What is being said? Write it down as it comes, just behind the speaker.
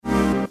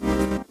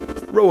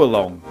Row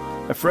Along,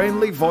 a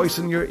friendly voice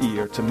in your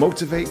ear to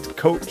motivate,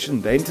 coach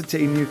and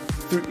entertain you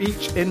through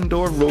each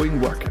indoor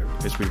rowing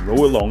workout as we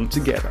row along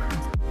together.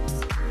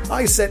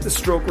 I set the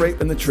stroke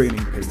rate and the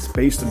training pace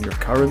based on your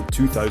current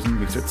 2,000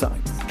 metre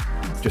time.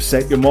 Just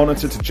set your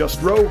monitor to just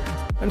row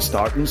and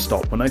start and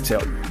stop when I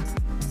tell you.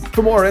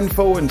 For more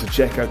info and to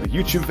check out the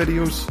YouTube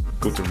videos,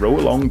 go to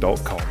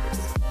rowalong.com.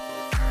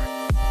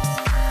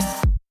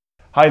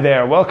 Hi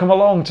there, welcome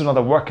along to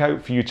another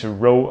workout for you to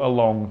row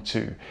along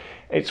to.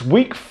 It's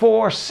week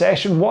 4,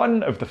 session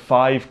 1 of the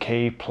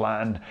 5k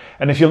plan.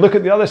 And if you look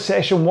at the other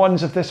session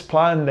 1s of this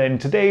plan, then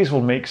today's will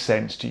make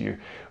sense to you.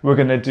 We're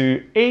going to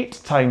do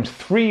 8 times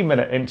 3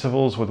 minute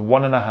intervals with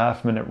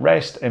 1.5 minute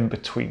rest in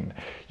between.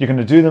 You're going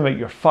to do them at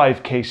your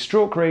 5k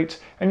stroke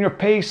rate, and your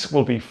pace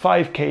will be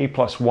 5k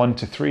plus 1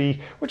 to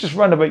 3, which is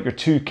round about your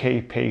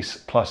 2k pace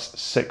plus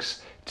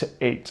 6 to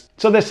 8.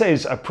 So this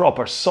is a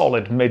proper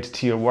solid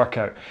mid-tier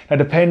workout. Now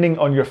depending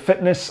on your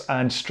fitness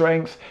and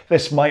strength,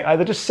 this might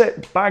either just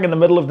sit bang in the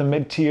middle of the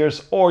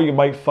mid-tiers, or you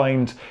might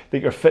find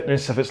that your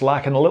fitness, if it's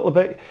lacking a little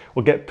bit,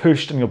 will get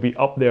pushed and you'll be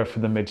up there for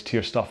the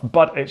mid-tier stuff.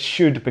 But it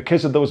should,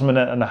 because of those 1.5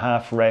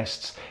 minute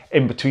rests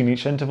in between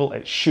each interval,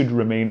 it should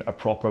remain a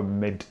proper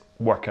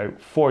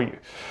mid-workout for you.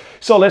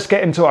 So let's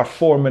get into our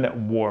 4-minute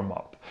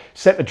warm-up.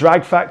 Set the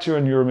drag factor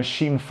on your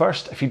machine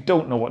first. If you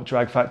don't know what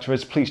drag factor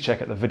is, please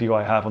check out the video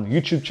I have on the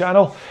YouTube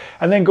channel.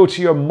 And then go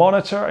to your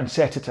monitor and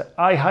set it to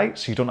eye height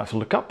so you don't have to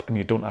look up and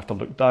you don't have to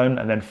look down.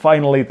 And then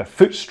finally, the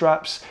foot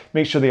straps.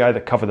 Make sure they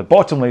either cover the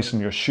bottom lace on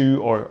your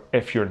shoe, or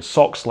if you're in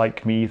socks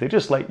like me, they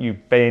just let you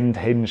bend,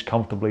 hinge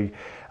comfortably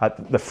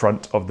at the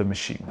front of the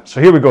machine.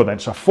 So here we go then.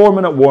 So a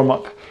 4-minute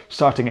warm-up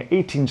starting at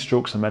 18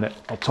 strokes a minute.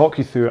 I'll talk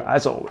you through it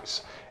as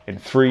always in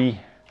 3,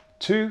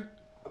 2,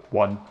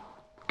 1.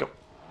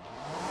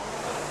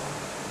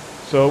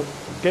 So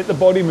get the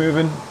body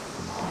moving,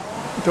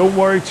 don't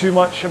worry too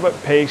much about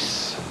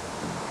pace,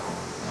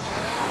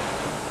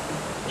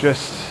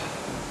 just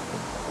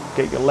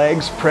get your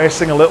legs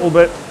pressing a little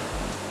bit,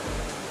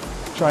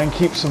 try and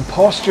keep some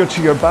posture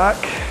to your back,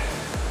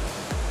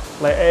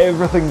 let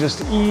everything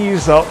just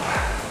ease up,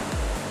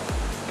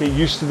 get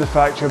used to the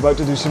fact you're about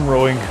to do some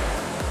rowing.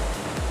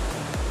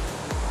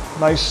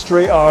 Nice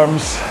straight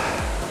arms,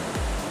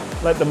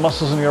 let the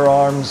muscles in your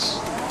arms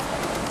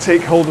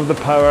take hold of the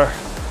power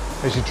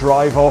as you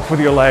drive off with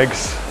your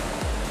legs.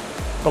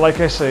 But like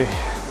I say,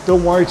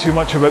 don't worry too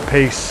much about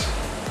pace.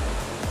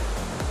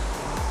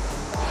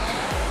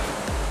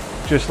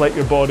 Just let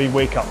your body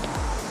wake up.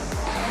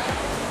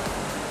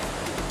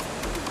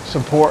 It's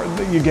important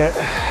that you get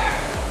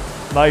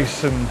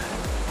nice and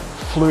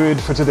fluid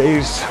for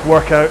today's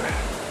workout.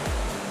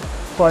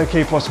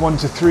 5k plus 1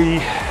 to 3,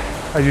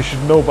 as you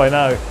should know by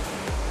now,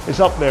 is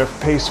up there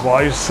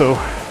pace-wise, so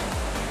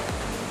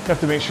you have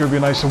to make sure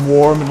you're nice and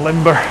warm and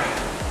limber.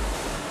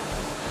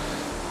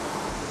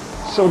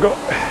 So we've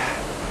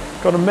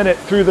got a minute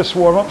through this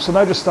warm-up, so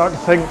now just start to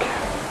think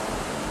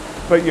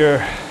about your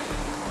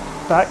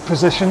back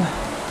position.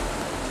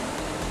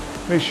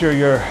 Make sure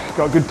you've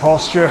got good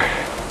posture,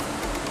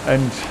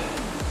 and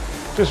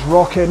just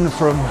rock in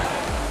from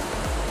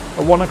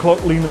a 1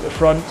 o'clock lean at the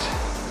front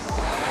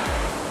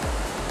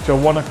to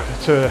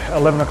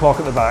 11 o'clock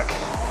at the back.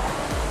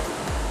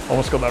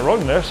 Almost got that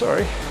wrong there,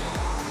 sorry.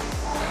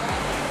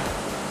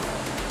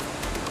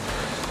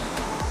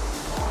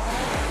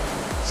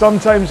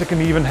 Sometimes it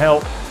can even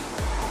help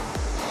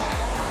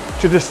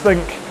to just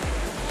think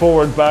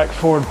forward, back,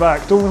 forward,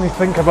 back. Don't really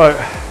think about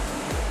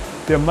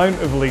the amount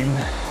of lean,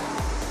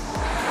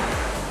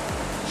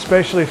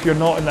 especially if you're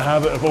not in the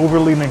habit of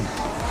over-leaning.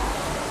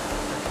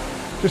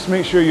 Just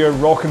make sure you're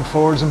rocking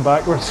forwards and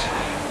backwards,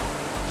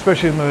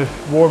 especially in the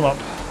warm-up.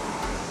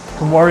 You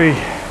can worry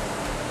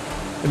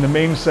in the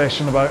main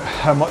session about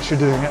how much you're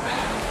doing it.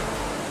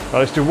 Right,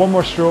 let's do one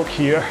more stroke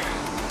here.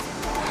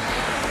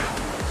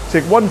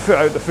 Take one foot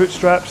out the foot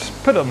straps,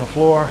 put it on the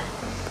floor,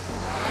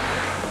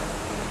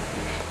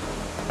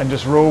 and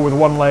just row with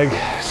one leg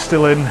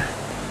still in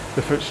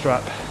the foot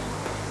strap.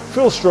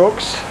 Full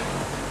strokes,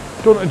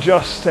 don't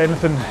adjust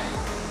anything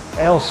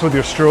else with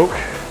your stroke.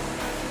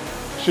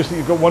 It's just that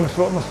you've got one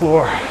foot on the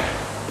floor.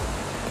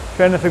 If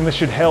anything, this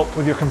should help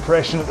with your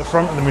compression at the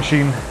front of the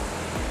machine.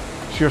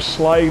 So your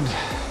slide,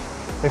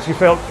 if you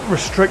felt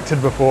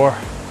restricted before,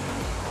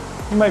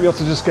 you might be able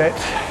to just get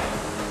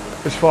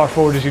as far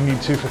forward as you need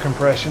to for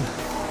compression.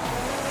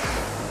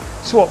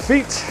 Swap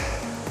feet,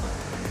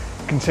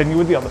 continue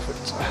with the other foot.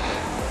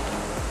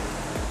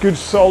 Good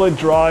solid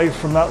drive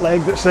from that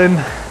leg that's in.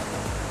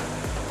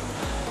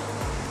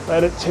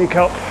 Let it take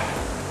up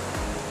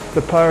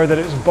the power that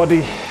its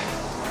body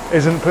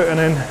isn't putting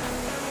in.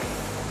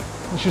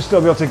 You should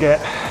still be able to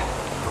get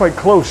quite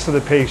close to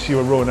the pace you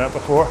were rowing at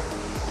before.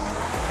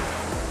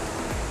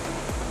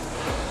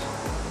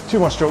 2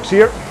 more strokes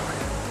here.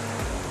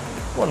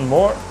 1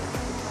 more.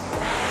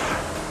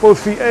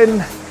 Both feet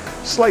in,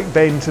 slight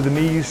bend to the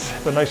knees,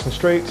 but nice and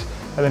straight,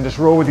 and then just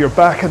row with your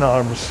back and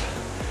arms.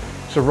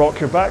 So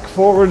rock your back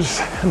forwards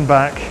and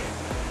back,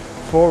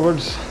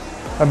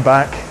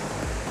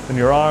 and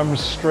your arms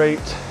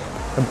straight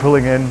and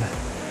pulling in,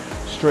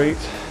 straight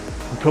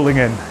and pulling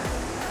in,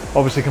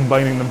 obviously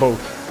combining them both.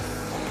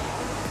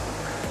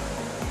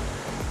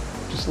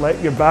 Just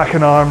let your back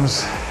and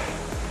arms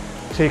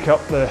take up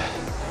the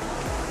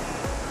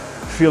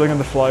feeling of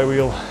the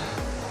flywheel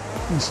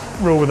and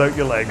row without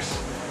your legs.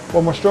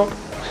 One more stroke.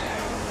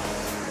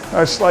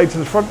 Now slide to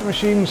the front of the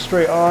machine,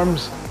 straight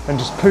arms, and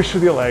just push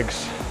with your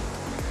legs.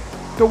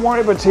 Don't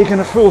worry about taking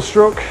a full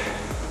stroke.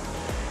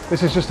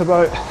 This is just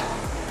about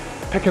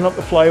picking up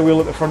the flywheel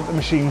at the front of the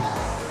machine.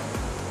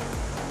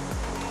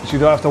 So you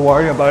don't have to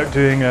worry about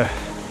doing a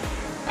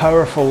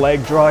powerful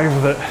leg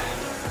drive that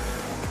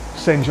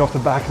sends you off the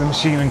back of the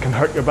machine and can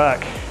hurt your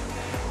back.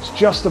 It's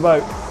just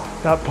about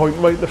that point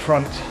right at the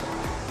front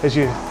as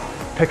you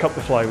pick up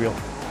the flywheel.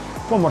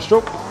 One more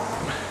stroke,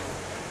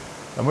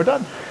 and we're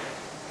done.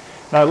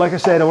 Now, like I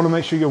said, I want to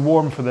make sure you're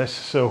warm for this,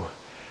 so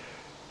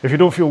if you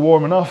don't feel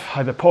warm enough,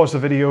 either pause the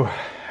video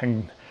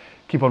and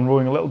keep on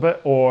rowing a little bit,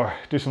 or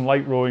do some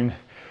light rowing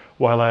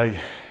while I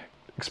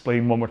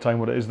explain one more time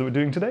what it is that we're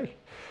doing today.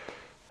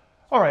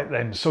 Alright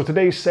then, so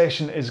today's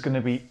session is going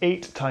to be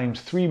 8 times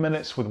 3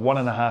 minutes with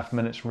 1.5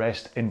 minutes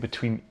rest in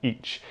between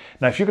each.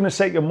 Now if you're going to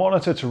set your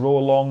monitor to row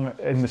along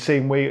in the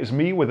same way as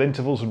me with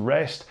intervals and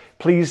rest,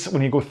 please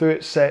when you go through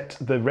it set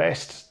the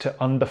rest to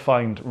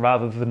undefined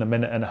rather than 1.5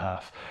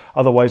 minutes.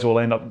 Otherwise we'll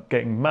end up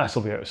getting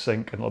massively out of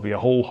sync and it'll be a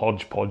whole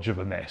hodgepodge of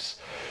a mess.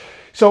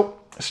 So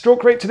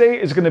stroke rate today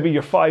is going to be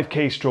your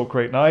 5k stroke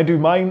rate. Now I do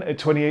mine at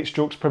 28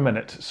 strokes per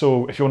minute,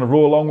 so if you want to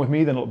row along with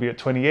me then it'll be at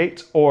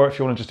 28, or if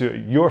you want to just do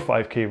it at your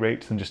 5k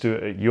rate then just do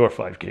it at your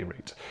 5k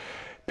rate.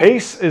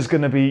 Pace is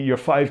going to be your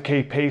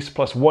 5k pace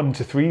plus 1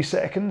 to 3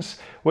 seconds,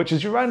 which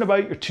is around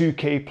about your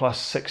 2k plus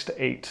 6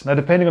 to 8. Now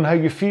depending on how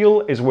you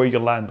feel is where you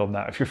land on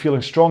that. If you're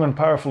feeling strong and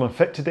powerful and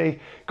fit today,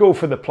 go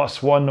for the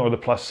 +1 or the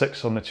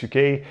 +6 on the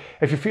 2k.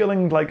 If you're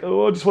feeling like,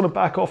 oh, I just want to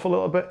back off a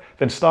little bit,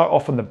 then start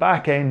off on the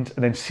back end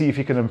and then see if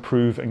you can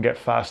improve and get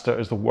faster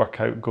as the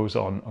workout goes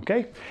on,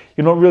 okay?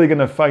 You're not really going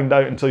to find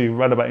out until you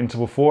run about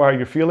interval 4 how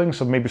you're feeling,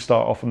 so maybe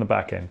start off on the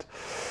back end.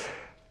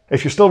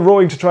 If you're still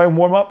rowing to try and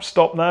warm up,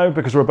 stop now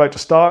because we're about to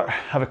start.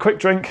 Have a quick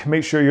drink,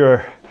 make sure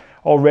you're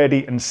all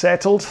ready and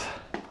settled.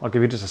 I'll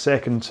give you just a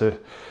second to get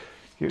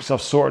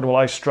yourself sorted while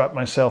I strap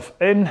myself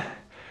in.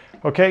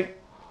 Okay,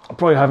 I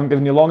probably haven't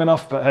given you long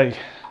enough, but hey,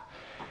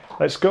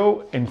 let's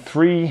go in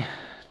 3,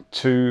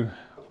 2,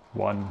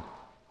 1,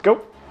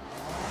 go.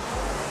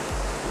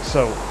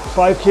 So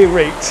 5k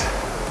rate,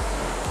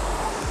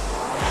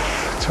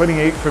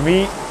 28 for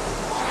me,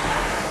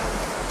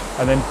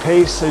 and then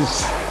pace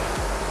is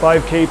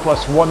 5k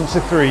plus 1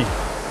 to 3.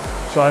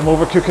 So I'm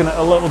overcooking it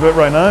a little bit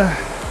right now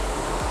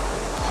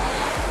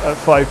at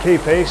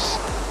 5k pace.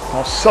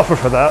 I'll suffer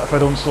for that if I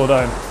don't slow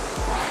down.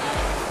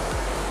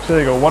 So there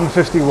you go,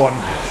 151.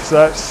 So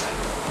that's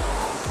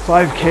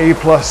 5k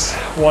plus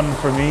 1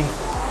 for me.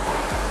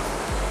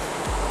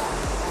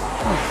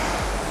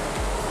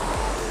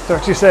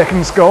 30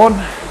 seconds gone.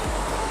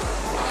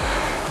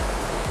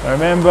 Now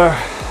remember,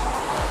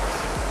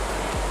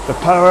 the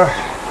power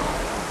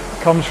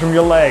comes from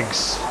your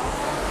legs.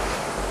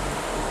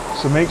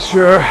 So make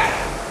sure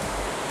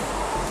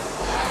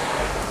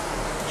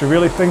to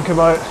really think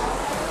about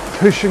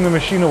pushing the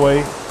machine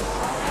away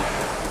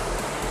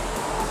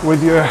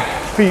with your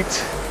feet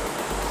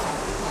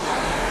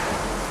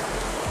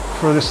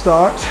for the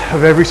start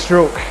of every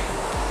stroke.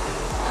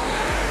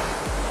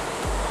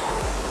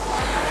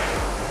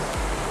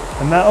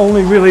 And that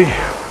only really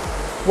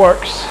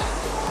works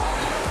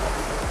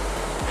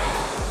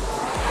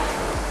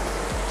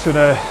to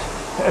the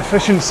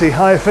efficiency,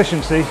 high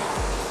efficiency,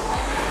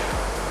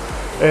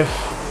 if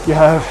you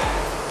have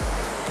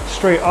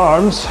straight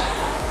arms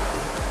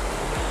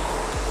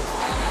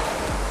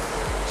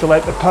to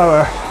let the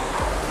power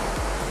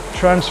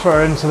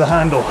transfer into the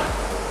handle.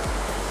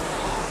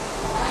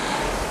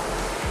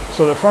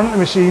 So the front of the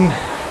machine,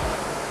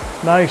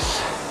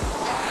 nice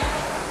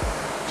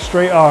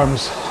straight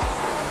arms.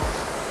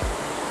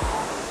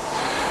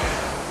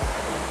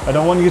 I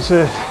don't want you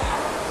to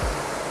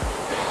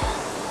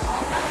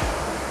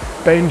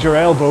bend your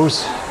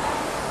elbows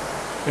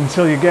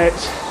until you get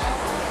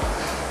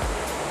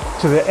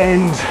to the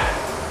end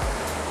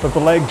of the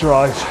leg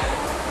drive.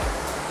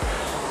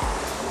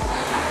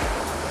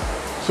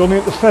 It's only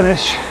at the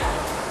finish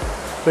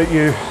that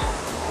you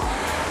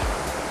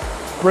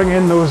bring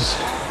in those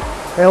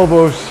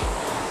elbows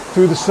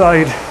through the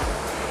side,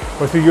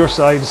 or through your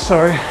side,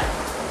 sorry.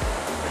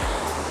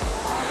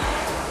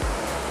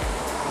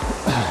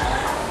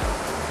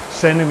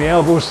 Sending the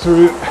elbows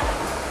through.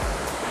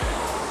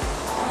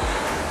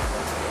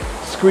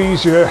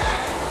 Squeeze your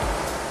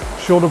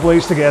shoulder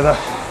blades together.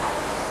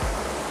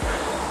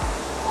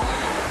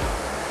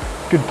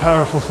 Good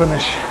powerful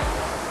finish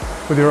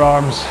with your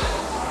arms.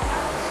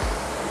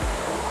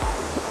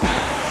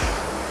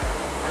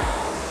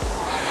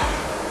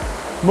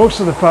 Most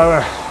of the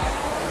power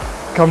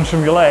comes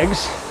from your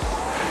legs,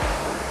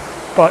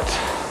 but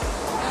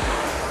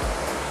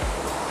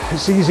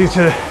it's easy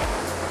to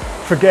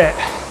forget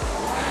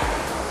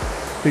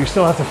that you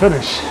still have to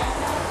finish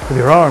with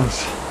your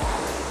arms.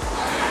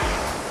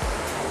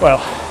 Well,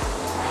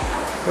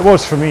 It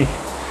was for me.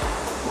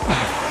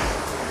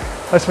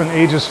 I spent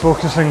ages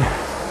focusing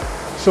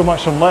so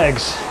much on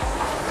legs,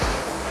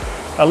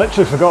 I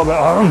literally forgot about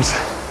arms.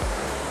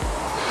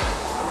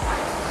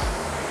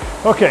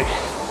 Okay,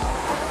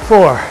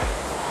 4,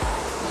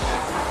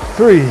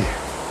 3,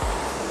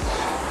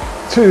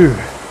 2,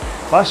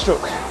 last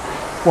stroke,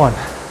 1.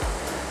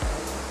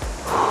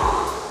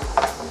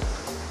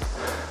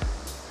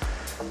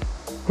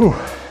 Whew.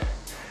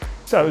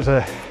 So that was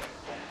a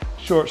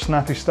short,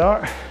 snappy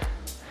start.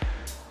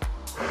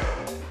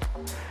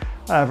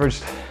 I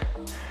averaged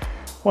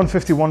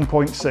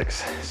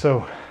 151.6,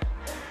 so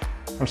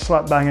I'm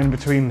slap bang in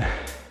between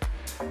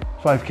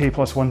 5k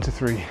plus 1 to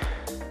 3.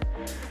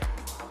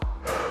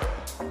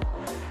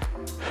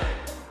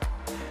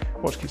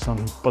 Watch keeps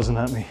on buzzing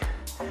at me.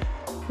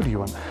 What do you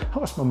want?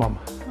 Oh, it's my mum.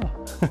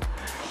 Oh.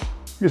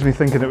 Gives me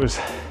thinking it was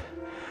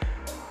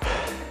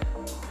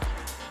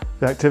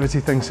the activity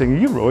thing saying, "Are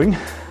you rowing?"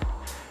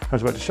 I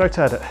was about to shout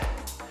at it,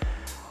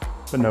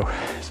 but no,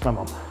 it's my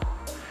mum.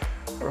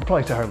 I'll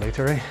reply to her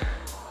later, eh?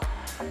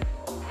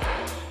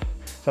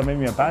 So that made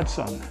me a bad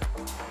son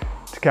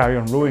to carry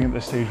on rowing at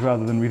this stage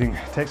rather than reading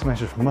text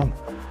messages from mum.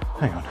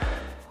 Hang on,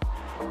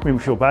 made me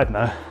feel bad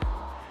now.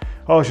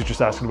 Oh, she's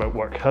just asking about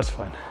work, that's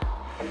fine.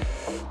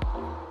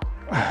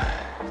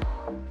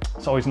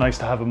 It's always nice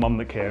to have a mum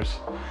that cares.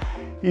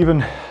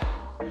 Even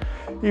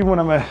when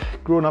I'm a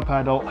grown-up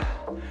adult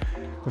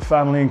with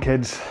family and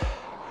kids,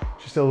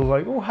 she's still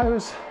like, "Oh,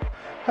 how's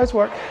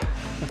work?"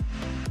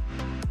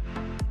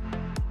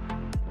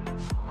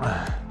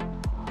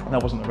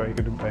 That wasn't a very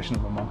good impression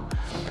of my mum.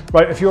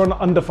 Right, if you're on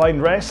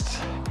undefined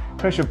rest,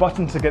 press your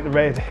button to get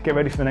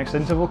ready for the next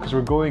interval, because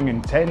we're going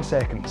in 10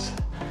 seconds.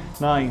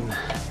 9,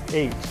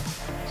 8,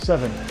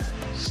 7,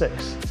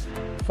 6,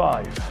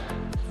 5,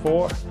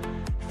 4,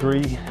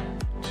 3,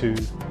 2,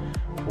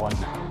 1.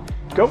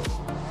 Go.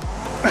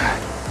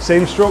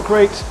 Same stroke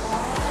rate,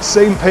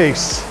 same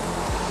pace.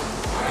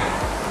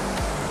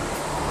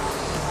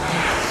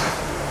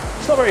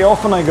 It's not very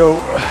often I go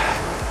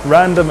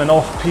random and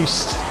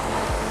off-piste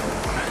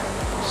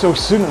so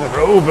soon in a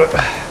row, but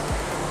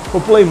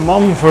we'll blame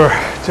mum for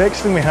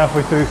texting me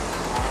halfway through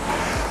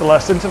the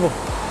last interval.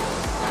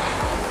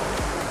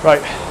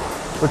 Right,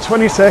 we're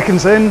 20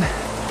 seconds in.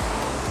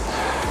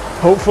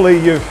 Hopefully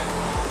you've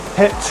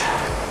hit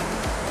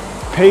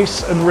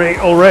pace and rate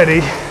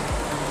already.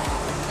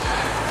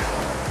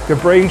 Your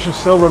brain should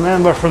still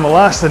remember from the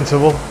last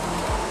interval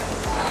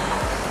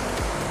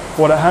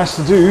what it has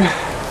to do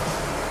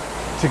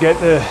to get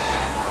the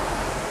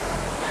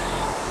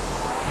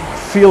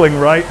feeling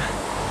right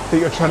that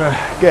you're trying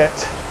to get.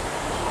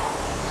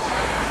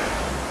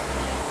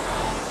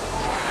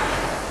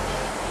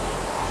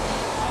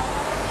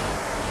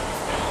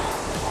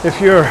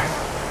 If you're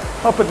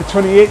up at the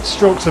 28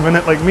 strokes a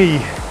minute like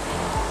me,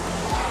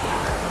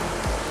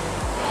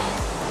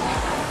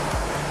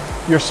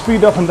 your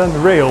speed up and down the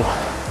rail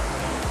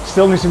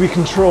still needs to be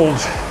controlled.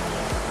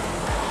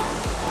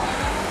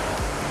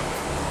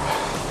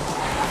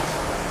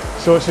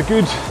 So it's a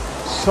good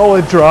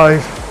solid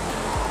drive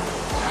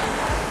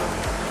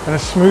and a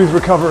smooth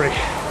recovery.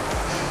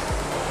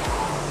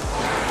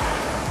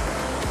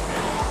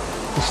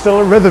 There's still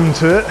a rhythm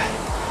to it.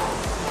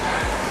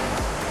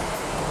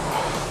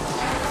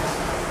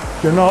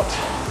 You're not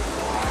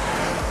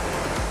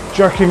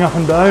jerking up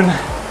and down.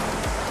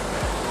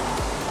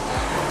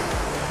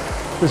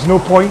 There's no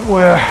point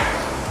where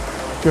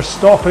you're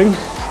stopping.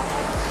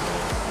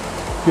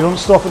 You don't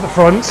stop at the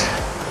front.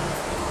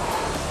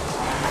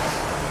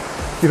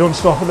 You don't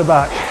stop at the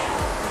back.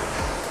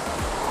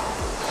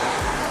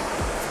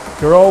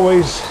 You're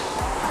always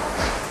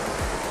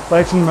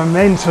letting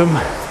momentum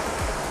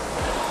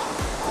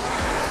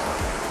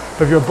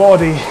of your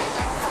body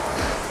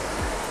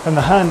and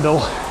the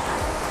handle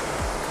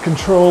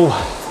control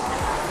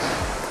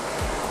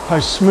how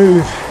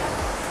smooth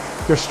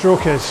your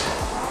stroke is.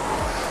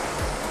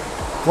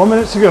 1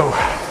 minute to go.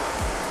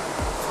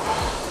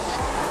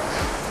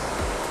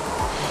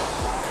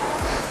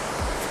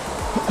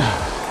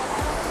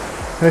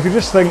 And if you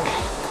just think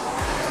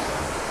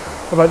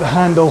about the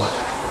handle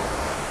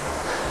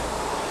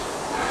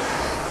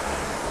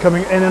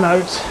coming in and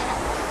out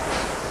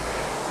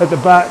at the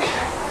back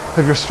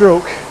of your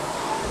stroke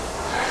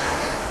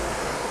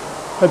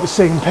at the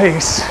same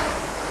pace.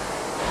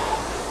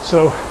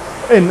 So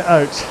in,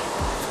 out,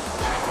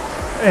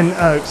 in,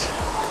 out.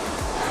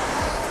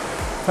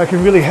 That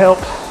can really help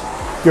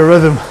your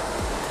rhythm.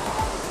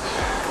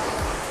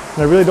 And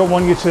I really don't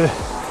want you to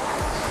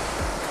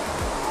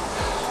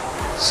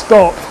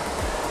stop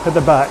at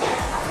the back.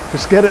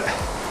 Just get it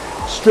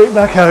straight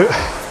back out.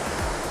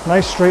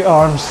 Nice straight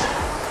arms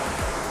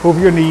over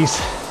your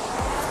knees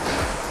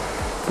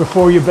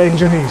before you bend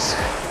your knees.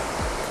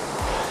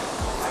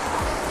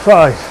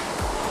 5,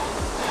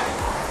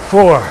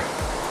 4,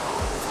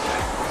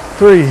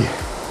 3,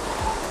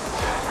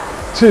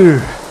 2,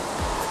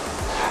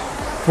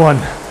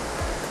 1.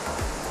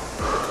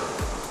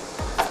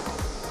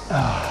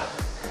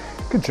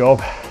 Good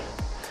job.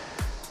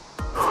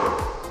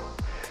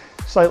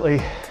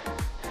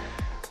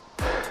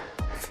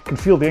 can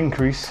feel the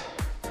increase,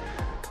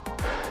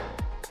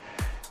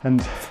 and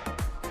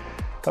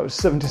that was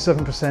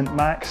 77%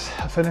 max.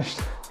 I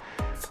finished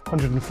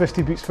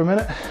 150 beats per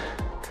minute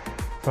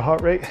for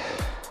heart rate.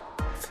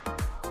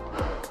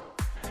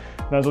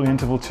 That was only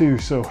interval 2,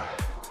 so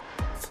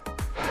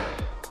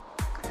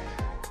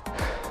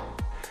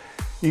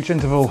each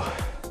interval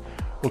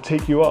will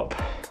take you up,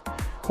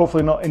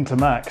 hopefully not into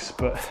max,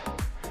 but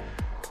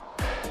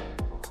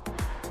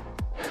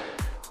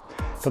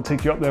it'll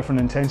take you up there from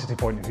an intensity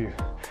point of view.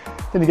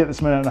 Then you get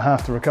this minute and a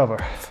half to recover.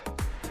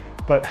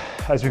 But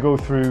as we go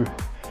through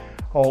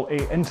all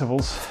 8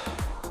 intervals,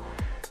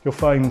 you'll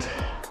find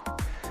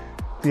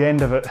the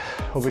end of it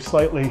will be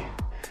slightly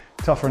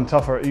tougher and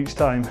tougher each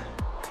time.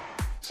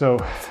 So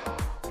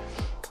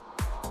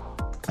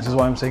this is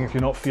why I'm saying if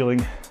you're not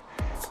feeling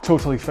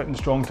totally fit and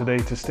strong today,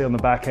 to stay on the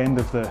back end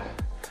of the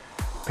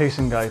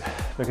pacing guide,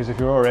 because if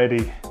you're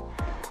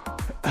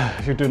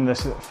doing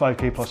this at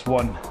 5k plus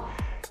 1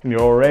 and you're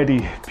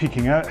already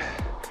peaking out,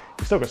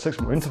 you've still got 6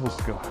 more intervals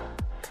to go. So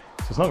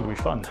it's not going to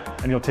be fun,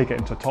 and you'll take it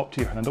into a top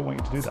tier, and I don't want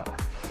you to do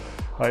that.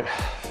 Right,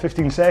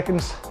 15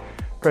 seconds,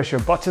 press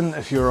your button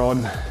if you're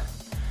on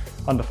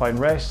undefined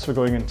rest. We're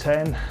going in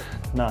 10,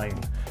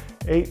 9,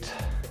 8,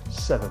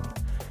 7,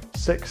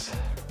 6,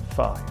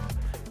 5,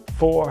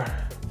 4,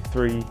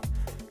 3,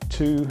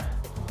 2,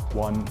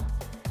 1,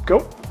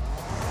 go.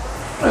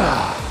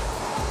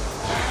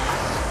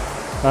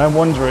 I'm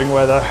wondering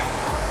whether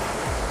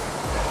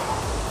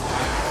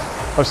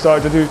I've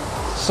started to do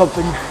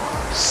something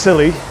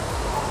silly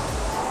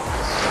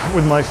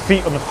with my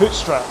feet on the foot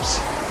straps,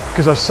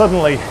 because I've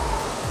suddenly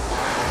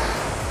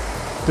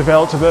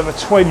developed a bit of a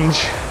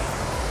twinge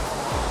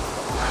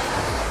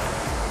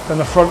in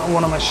the front of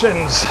one of my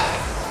shins.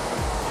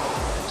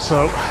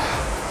 So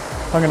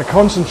I'm going to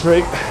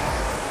concentrate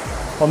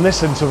on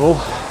this interval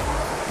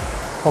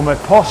on my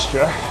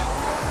posture,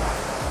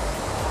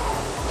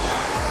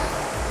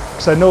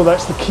 because I know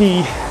that's the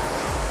key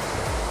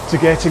to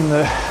getting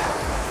the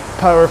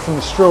power from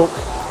the stroke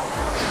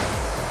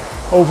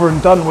over and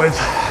done with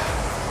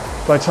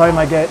by the time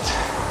I get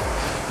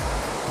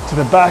to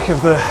the back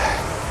of the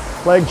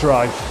leg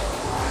drive.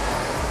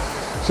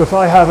 So if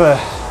I have a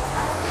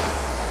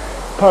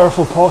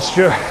powerful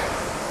posture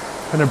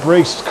and a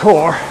braced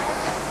core,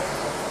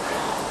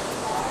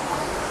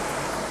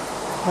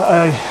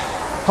 I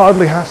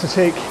hardly have to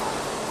take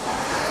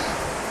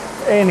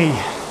any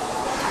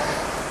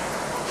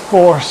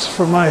force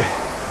from my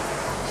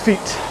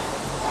feet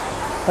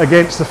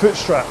against the foot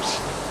straps,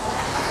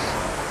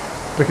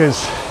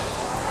 because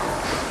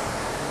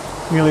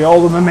nearly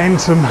all the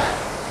momentum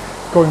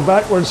going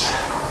backwards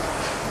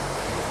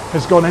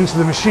has gone into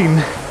the machine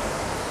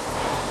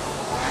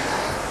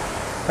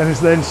and is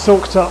then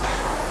soaked up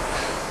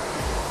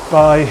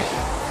by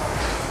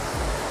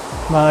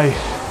my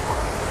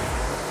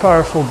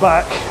powerful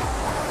back,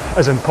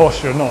 as in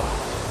posture. I'm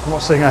not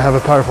saying I have a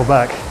powerful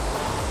back,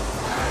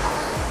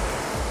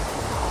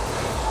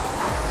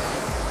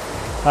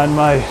 and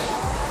my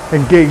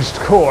engaged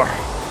core.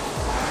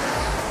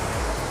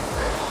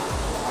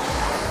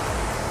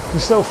 You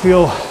still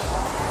feel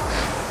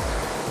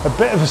a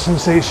bit of a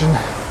sensation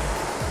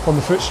on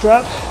the foot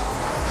strap,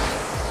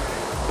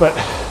 but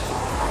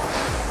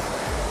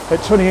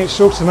at 28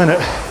 strokes a minute,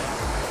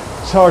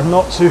 it's hard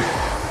not to.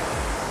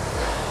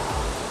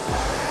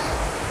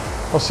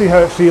 I'll see how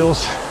it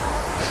feels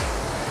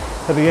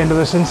at the end of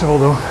this interval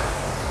though.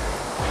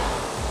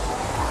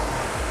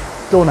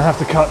 Don't want to have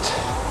to cut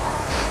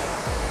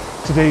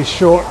today's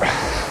short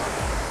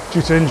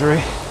due to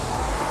injury.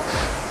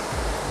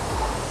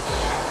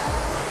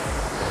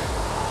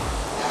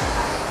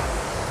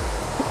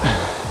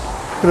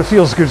 But it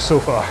feels good so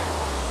far.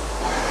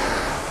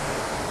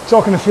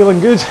 Talking of feeling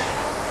good,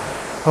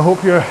 I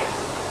hope you're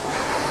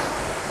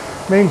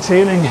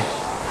maintaining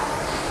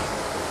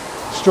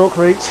stroke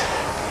rate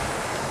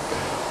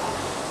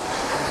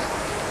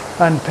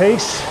and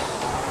pace.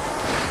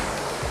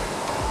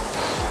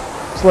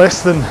 It's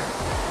less than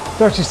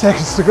 30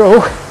 seconds to go.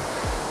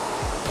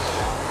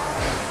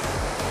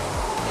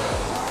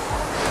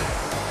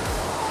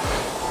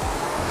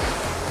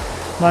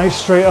 Nice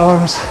straight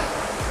arms.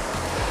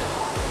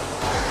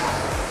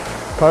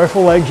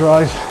 Powerful leg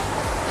drive.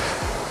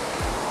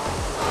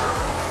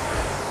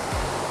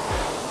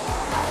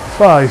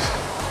 5,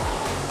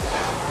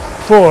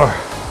 4,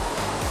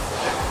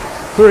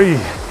 3,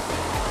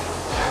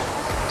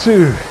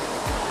 2,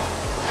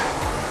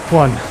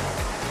 1.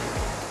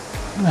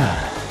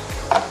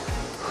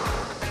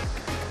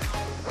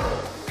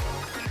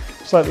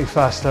 Slightly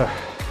faster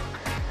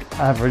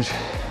average,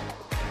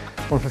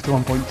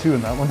 151.2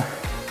 in that one.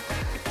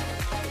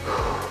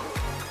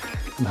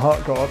 And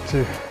heart got up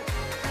to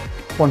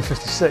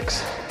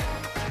 156,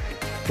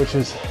 which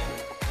is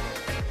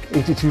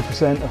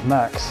 82% of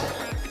max.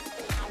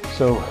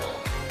 So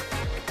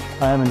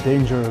I am in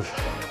danger of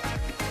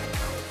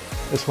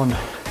this one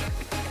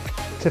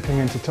tipping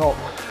into top.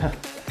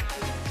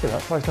 Say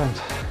that 5 times.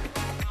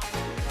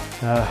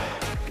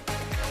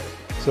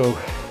 So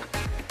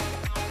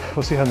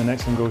we'll see how the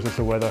next one goes as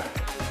to whether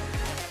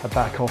I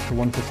back off to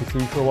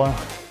 153 for a while.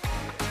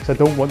 So I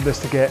don't want this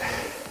to get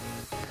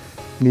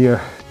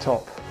near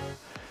top.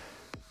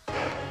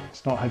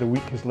 It's not how the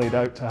week is laid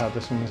out to have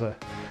this one as a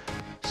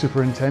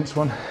super intense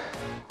one.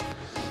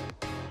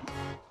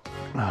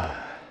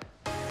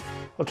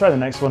 I'll try the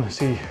next one and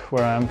see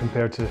where I am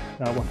compared to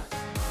that one.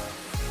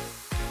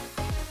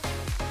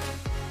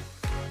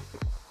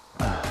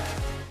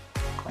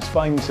 It's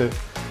fine to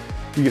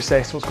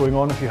reassess what's going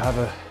on if you have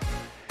a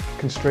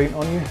constraint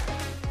on you.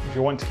 If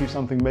you want to keep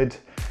something mid,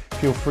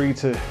 feel free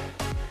to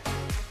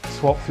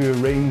swap through a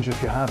range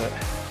if you have it,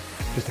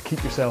 just to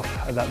keep yourself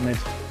at that mid.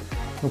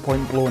 No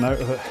point blowing out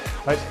of it.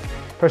 Right,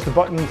 press the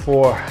button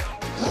for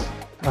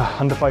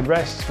undefined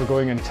rests. We're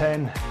going in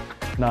 10,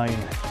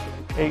 9,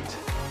 8,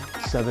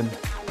 7,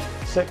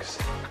 6,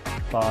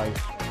 5,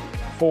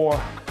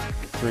 4,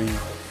 3,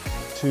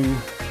 2,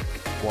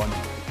 1,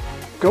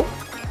 go.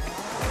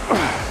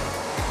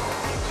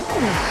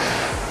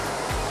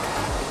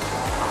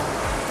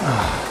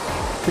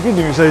 The good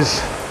news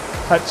is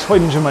that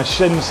twinge in my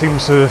shin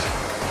seems to have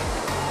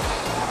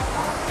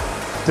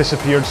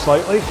disappeared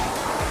slightly,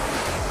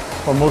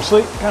 or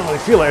mostly. Can't really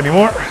feel it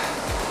anymore.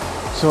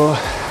 So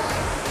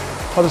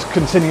I'll just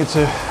continue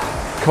to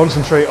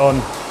concentrate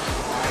on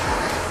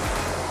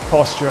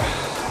posture.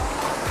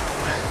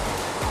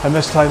 And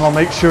this time I'll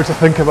make sure to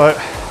think about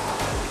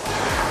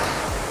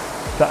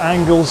the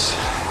angles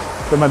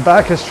that my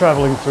back is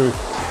traveling through.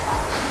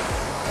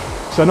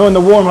 So I know in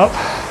the warm-up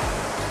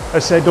I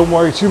said don't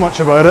worry too much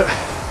about it,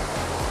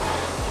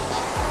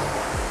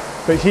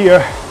 but here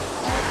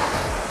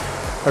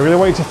I really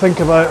want you to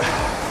think about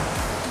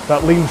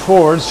that lean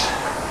forwards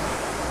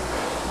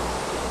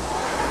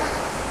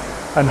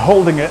and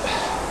holding it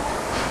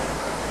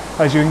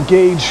as you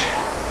engage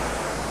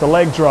the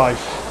leg drive.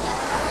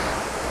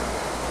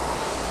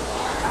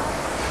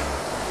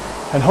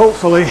 And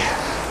hopefully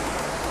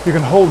you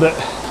can hold it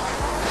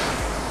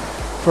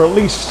for at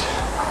least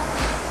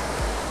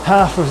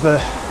half of the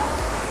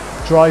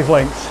drive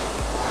length.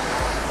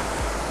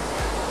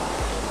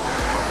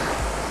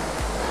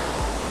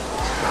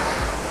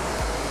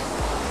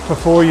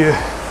 Before you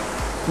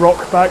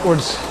rock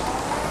backwards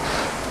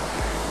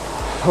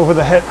over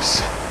the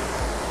hips.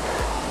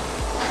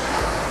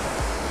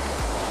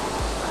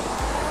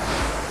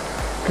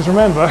 Because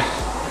remember,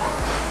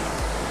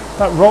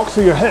 that rock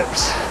through your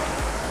hips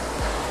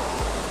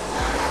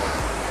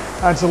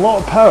adds a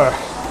lot of power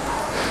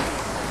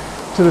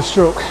to the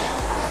stroke.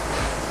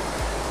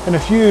 And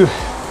if you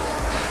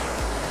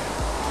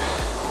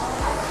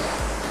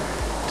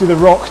do the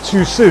rock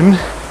too soon,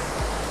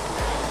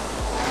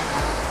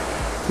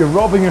 you're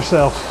robbing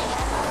yourself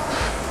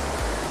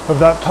of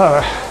that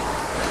power,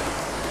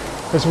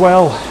 as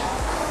well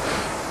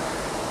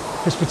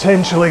as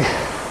potentially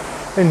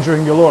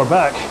injuring your lower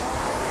back.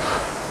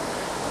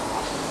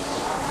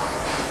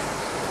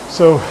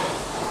 So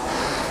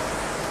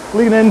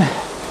lean in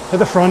at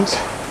the front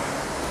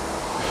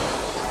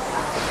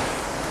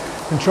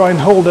and try and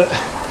hold it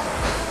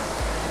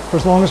for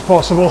as long as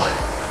possible.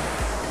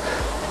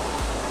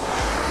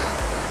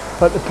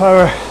 Let the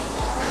power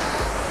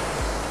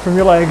from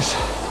your legs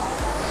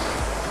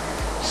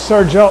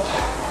surge up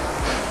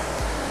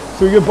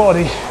through your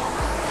body,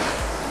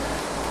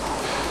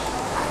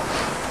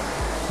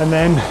 and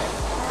then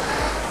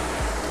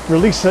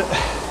release it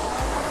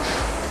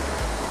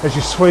as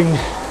you swing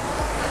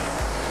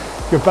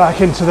your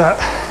back into that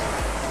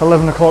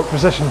 11 o'clock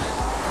position.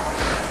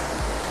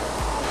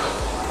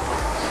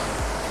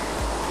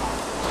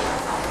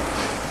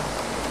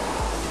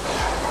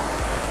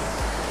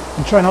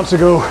 And try not to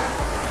go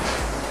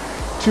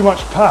too much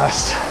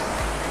past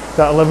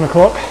that 11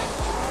 o'clock.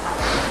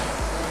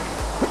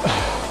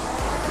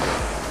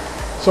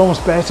 It's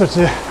almost better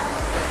to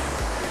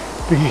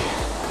be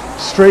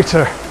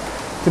straighter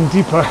than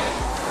deeper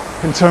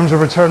in terms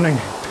of returning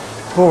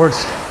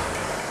forwards.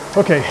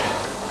 Okay,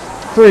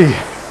 3,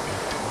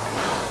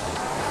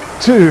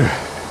 2,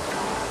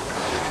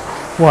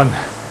 1.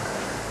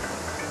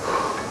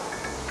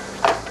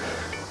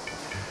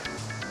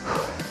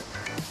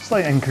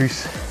 Slight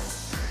increase.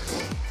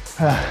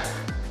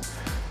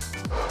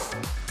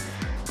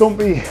 Don't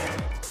be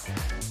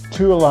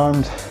too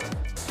alarmed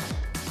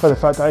by the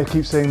fact that I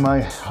keep saying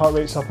my heart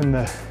rate's up in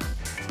the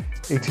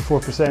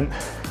 84%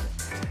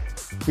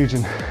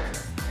 region.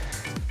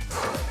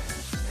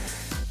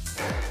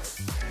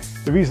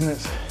 The reason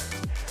it's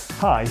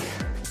high,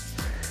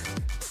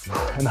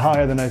 and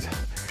higher than I'd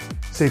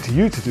say to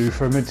you to do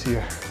for a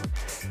mid-tier,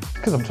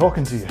 because I'm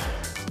talking to you.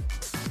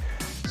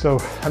 So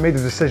I made the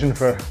decision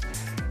for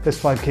this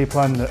 5K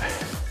plan that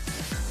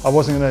I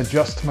wasn't going to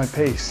adjust my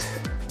pace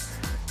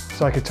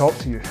so I could talk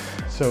to you.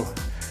 So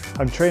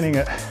I'm training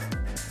at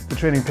the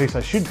training pace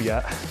I should be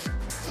at,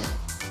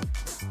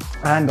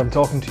 and I'm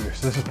talking to you.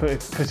 So this is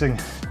putting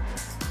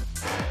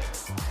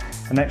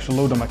an extra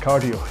load on my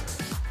cardio.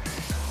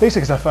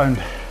 Basically, because I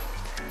found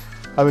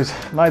I was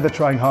neither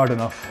trying hard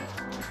enough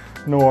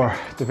nor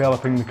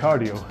developing the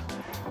cardio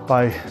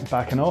by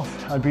backing off.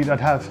 I'd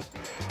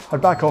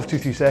back off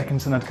 2-3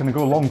 seconds and I'd kind of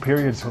go long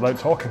periods without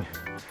talking.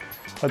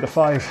 like the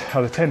 5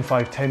 or the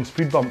 10-5-10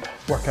 speed bump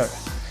workout.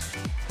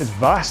 There's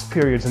vast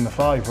periods in the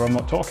 5 where I'm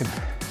not talking.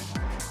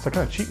 So I'm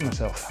kind of cheating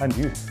myself and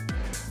you.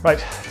 Right,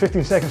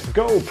 15 seconds to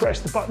go.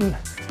 Press the button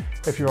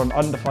if you're on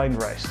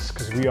undefined rests,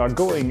 because we are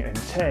going in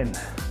 10,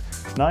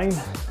 9,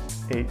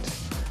 8,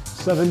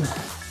 7,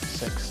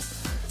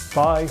 6,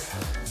 5,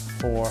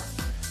 4,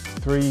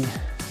 3,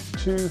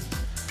 2,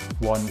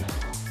 1,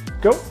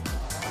 go.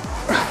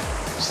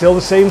 Still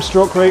the same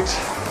stroke rate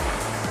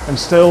and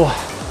still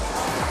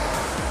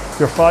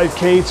your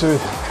 5k to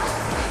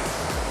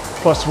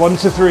 +1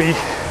 to 3.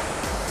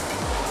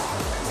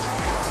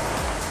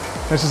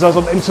 This is us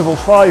on interval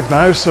 5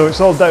 now, so it's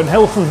all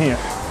downhill from here.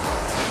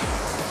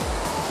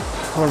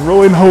 We're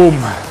rowing home.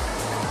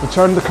 We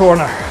turn the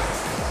corner.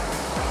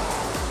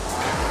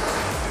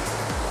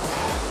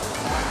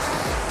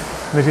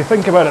 And if you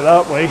think about it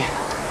that way,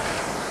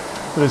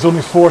 there's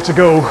only 4 to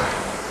go,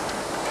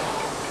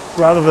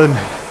 rather than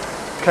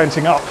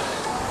counting up.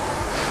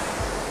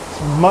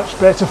 It's much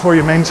better for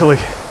you mentally.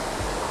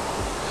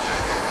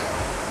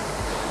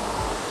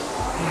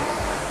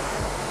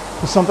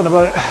 There's something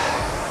about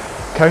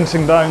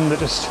counting down that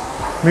just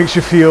makes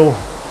you feel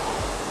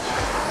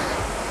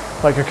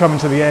like you're coming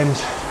to the end.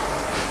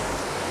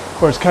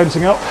 Whereas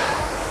counting up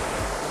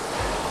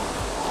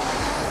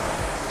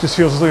just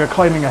feels as though you're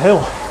climbing a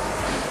hill.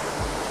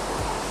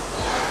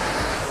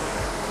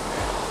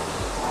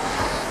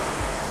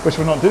 Which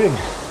we're not doing.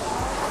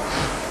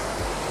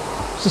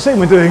 It's the same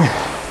with doing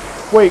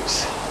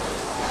weights.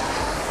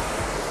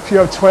 If you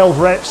have 12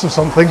 reps of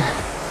something,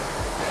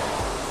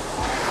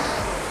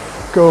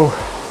 go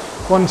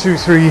 1, 2,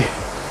 3,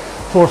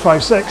 4,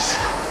 5, 6,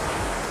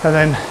 and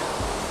then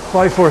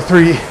 5, 4,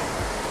 3,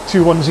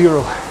 2, 1,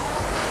 0.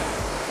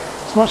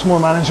 It's much more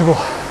manageable.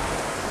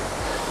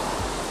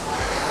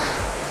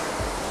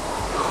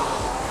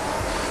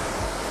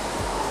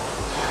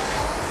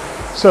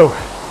 So,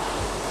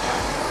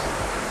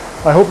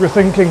 I hope you're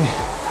thinking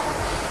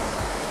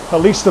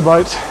at least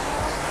about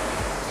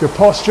your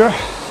posture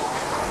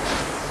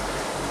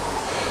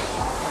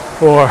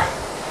or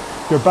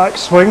your back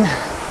swing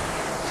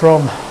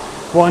from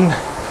 1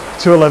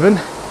 to 11,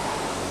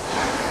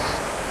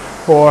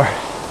 or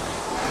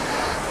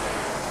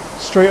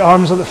straight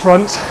arms at the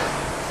front,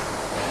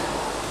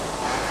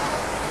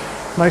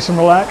 nice and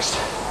relaxed,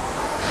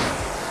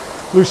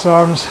 loose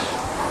arms,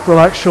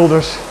 relaxed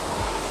shoulders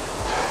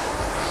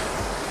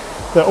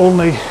that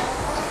only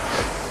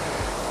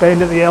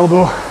bend at the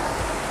elbow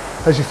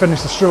as you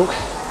finish the stroke.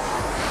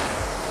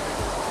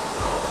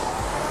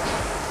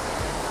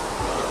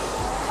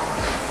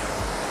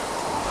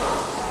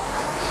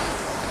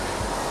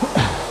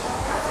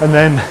 And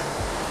then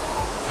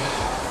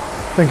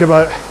think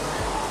about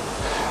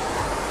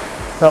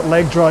that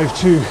leg drive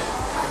too.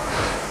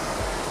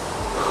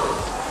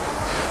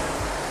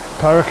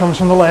 Power comes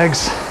from the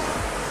legs.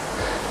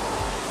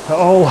 It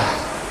all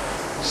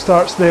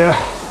starts there.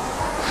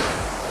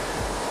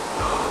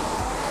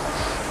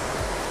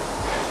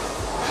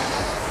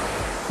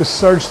 The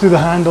surge through the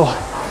handle,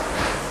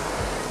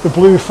 the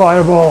blue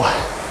fireball.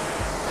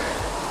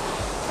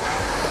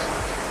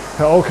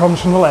 It all comes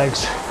from the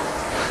legs.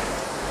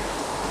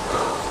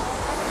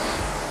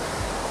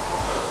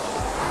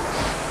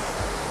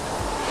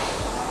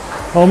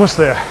 Almost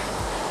there.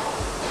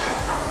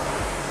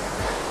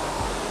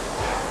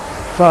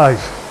 5,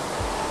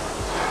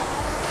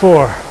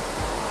 4,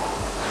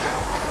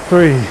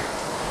 3,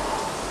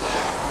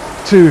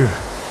 2,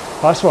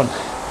 last one,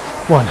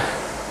 1.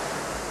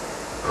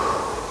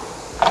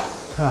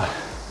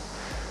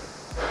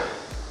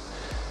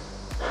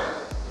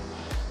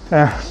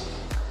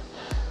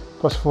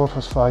 +4,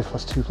 +5,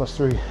 +2,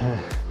 +3.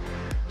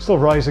 Still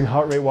rising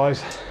heart rate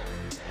wise.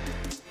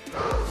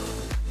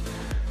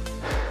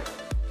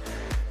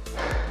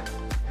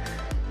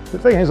 The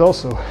thing is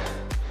also,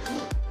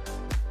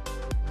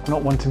 I'm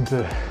not wanting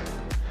to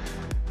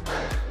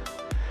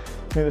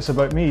make this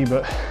about me,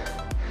 but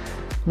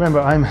remember,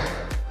 I'm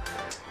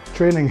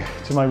training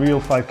to my real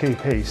 5k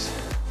pace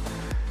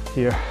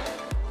here,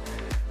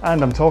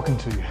 and I'm talking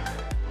to you.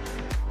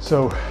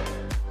 So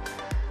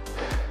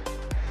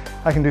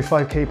I can do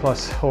 5k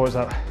plus, what was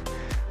that,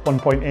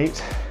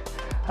 1.8,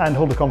 and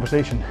hold a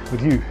conversation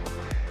with you.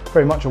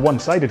 Very much a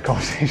one-sided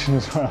conversation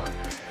as well.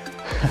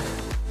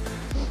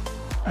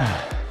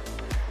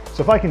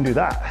 So if I can do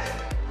that,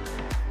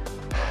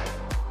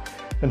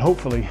 then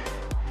hopefully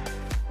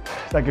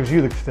that gives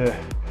you the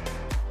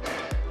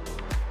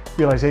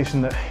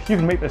realization that you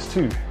can make this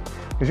too,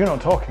 because you're not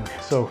talking.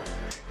 So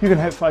you can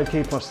hit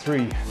 5k plus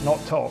 3,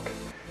 not talk,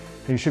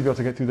 and you should be able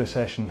to get through this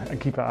session and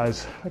keep it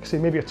as, like I say,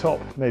 maybe a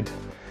top, mid,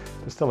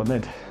 but still a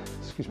mid.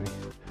 Excuse me.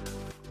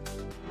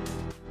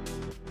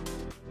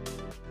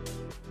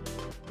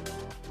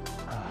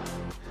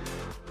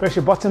 Press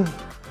your button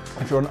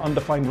if you're on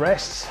undefined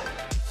rests.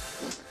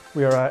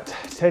 We are at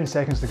 10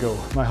 seconds to go.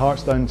 My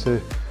heart's down to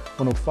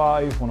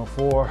 105,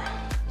 104.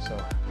 So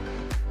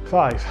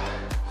 5,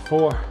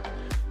 4,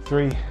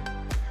 3,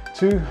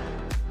 2,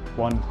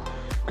 1,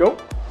 go.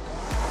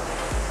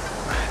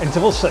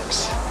 Interval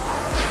 6.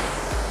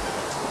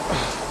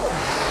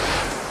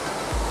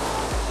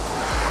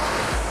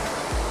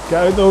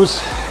 Get out those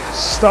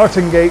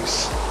starting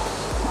gates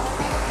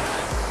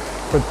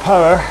with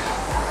power,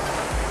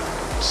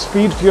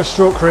 speed for your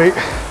stroke rate,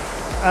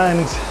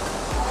 and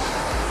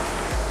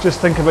just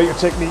think about your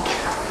technique.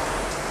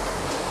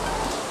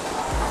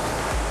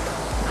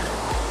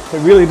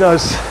 It really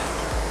does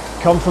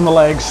come from the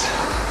legs,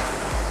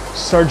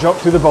 surge up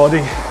through the body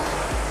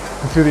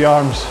and through the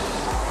arms.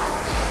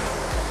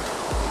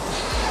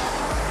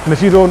 And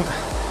if you don't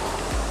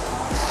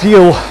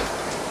feel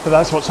that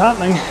that's what's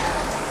happening,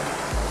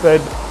 then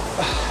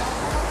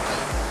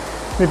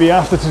maybe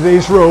after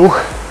today's row,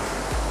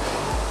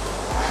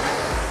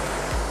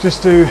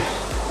 just do,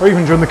 or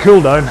even during the cool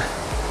down,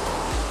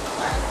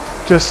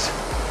 just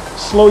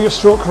slow your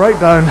stroke right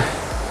down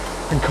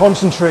and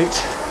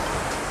concentrate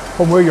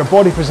on where your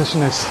body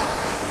position is.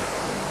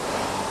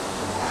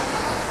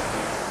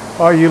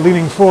 Are you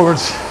leaning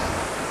forwards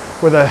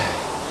with a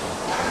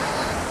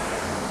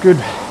good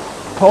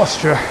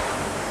posture?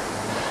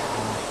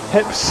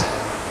 Hips,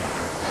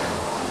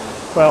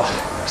 well,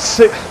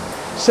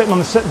 sitting on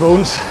the sit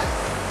bones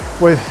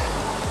with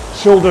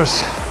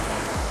shoulders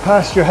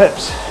past your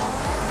hips,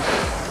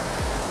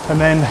 and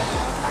then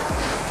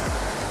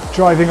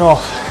driving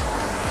off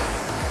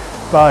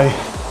by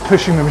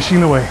pushing the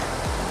machine away.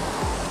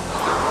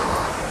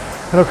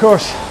 And of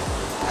course,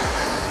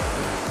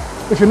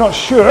 if you're not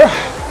sure,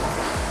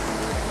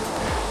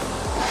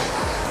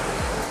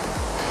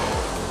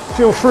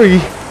 feel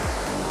free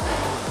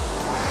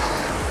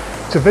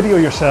to video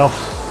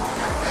yourself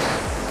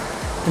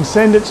and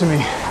send it to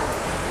me,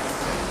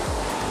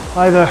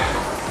 either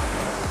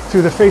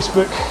through the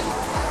Facebook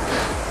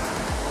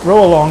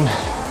Row Along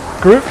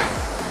group,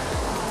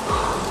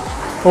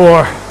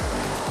 or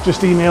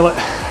just email it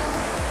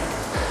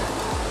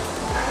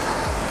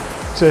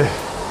to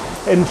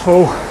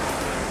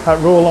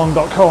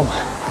info@rowalong.com,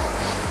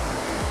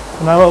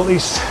 and I'll at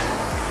least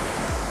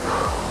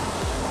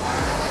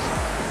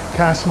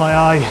cast my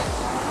eye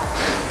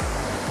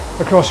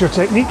across your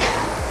technique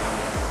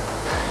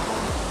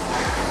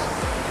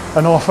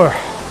and offer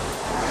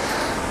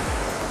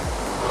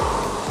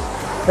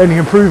any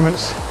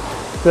improvements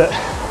that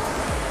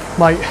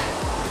might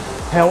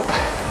help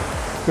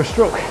your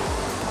stroke.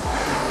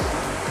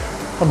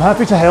 I'm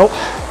happy to help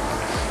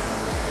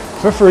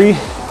for free.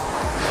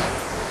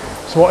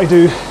 So what I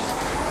do,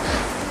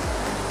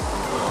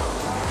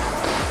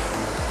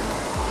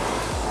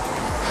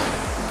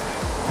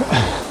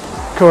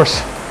 of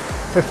course,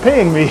 if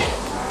paying me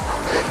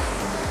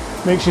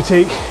makes you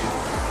take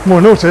more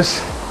notice,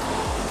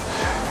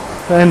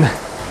 then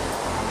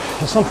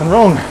there's something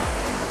wrong.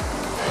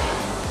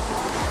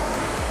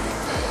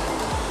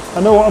 I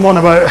know what I'm on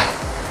about,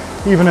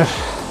 even if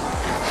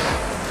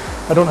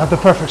I don't have the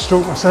perfect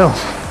stroke myself.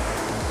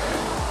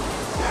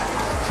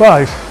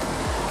 5,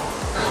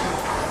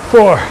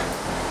 4,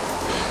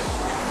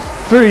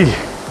 3,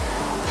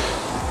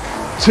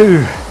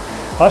 2,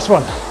 last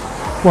one.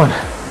 1.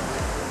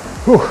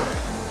 Whew.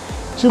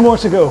 2 more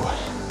to go.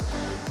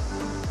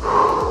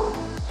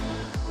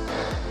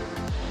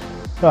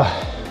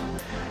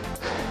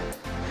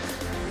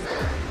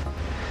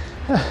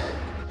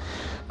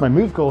 My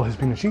move goal has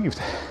been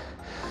achieved.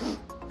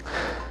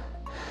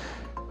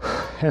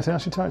 Anything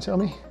else you're trying to tell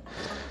me?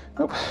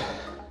 Nope.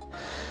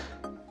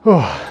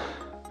 Oh.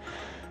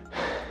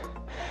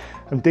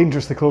 I'm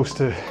dangerously close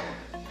to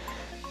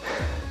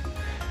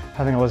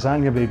having a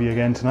lasagna baby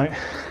again tonight.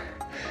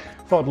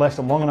 Thought I'd left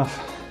it long enough.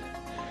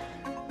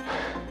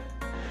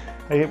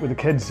 I ate with the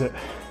kids at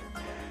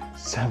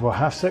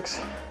 6:30.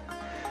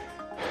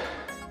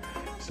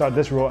 Started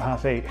this row at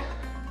 8:30.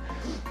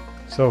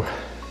 So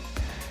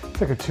I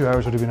figured 2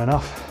 hours would have been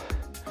enough,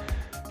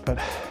 but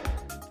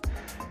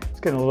it's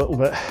getting a little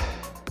bit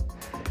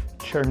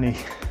churny.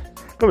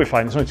 It'll be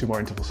fine, there's only 2 more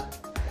intervals.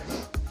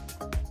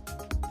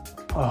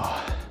 Oh,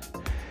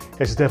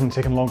 it's definitely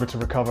taken longer to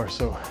recover,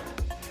 so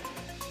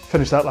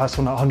finished that last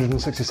one at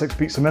 166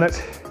 beats a minute,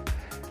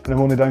 and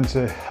I'm only down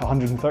to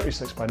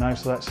 136 by now,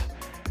 so that's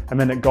a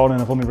minute gone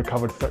and I've only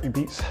recovered 30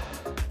 beats.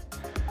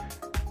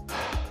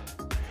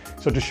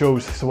 So it just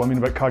shows, so what I mean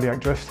about cardiac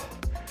drift,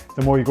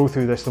 the more you go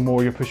through this, the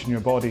more you're pushing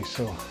your body,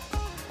 so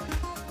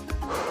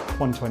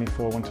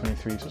 124,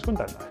 123, so it's going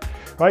down now.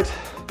 Right,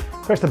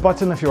 press the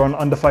button if you're on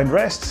undefined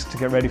rests to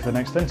get ready for the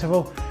next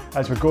interval,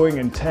 as we're going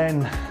in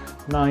 10,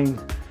 9,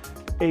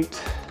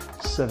 8,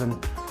 7,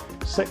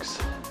 6,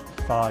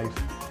 5,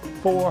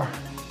 4,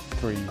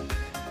 3,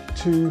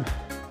 2,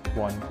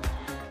 1.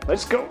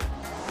 Let's go.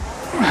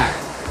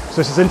 So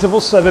this is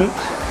interval 7.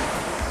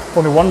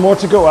 Only 1 more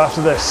to go after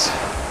this.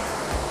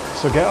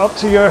 So get up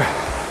to your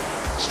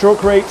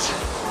stroke rate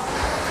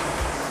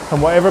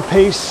and whatever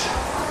pace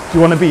you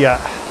want to be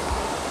at.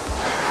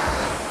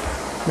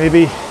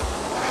 Maybe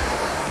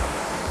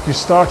you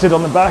started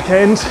on the back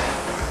end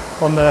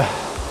on the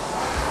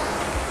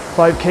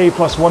 5k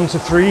plus 1 to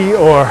 3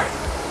 or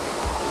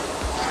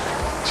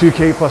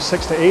 2k plus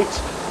 6 to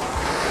 8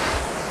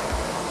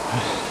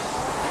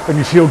 and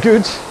you feel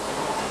good.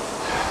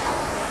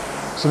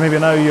 So maybe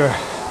now you're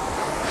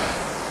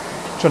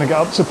trying to get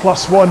up to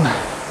plus 1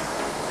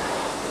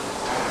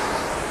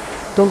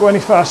 Don't go any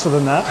faster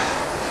than that.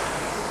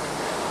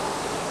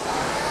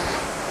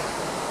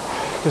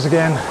 Because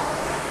again,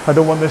 I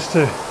don't want this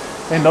to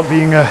end up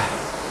being a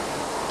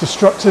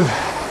destructive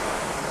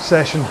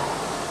session.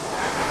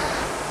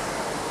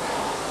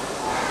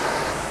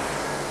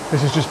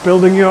 This is just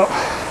building you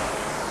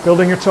up,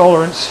 building your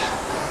tolerance,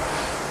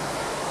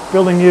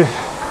 building you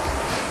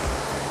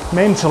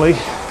mentally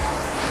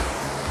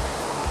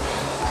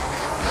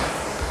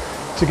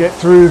to get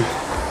through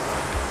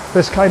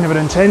this kind of an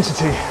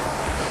intensity,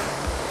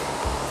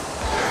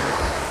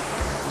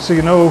 so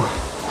you know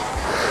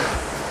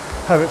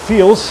how it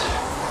feels,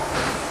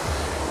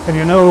 and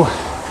you know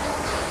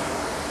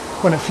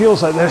when it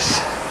feels like this,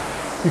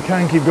 you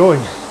can keep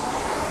going.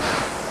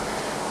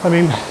 I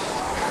mean,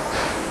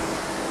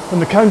 when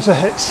the counter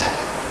hits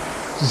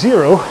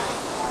 0,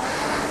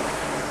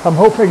 I'm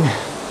hoping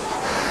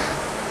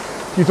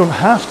you don't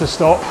have to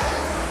stop.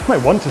 You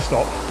might want to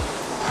stop,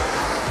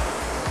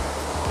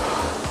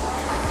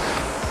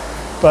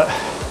 but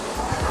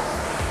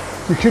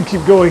you could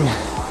keep going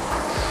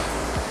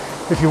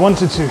if you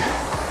wanted to.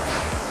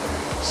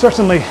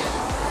 Certainly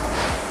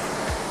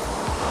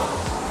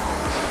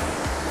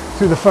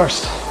through the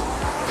first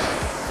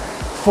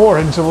 4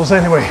 intervals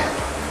anyway.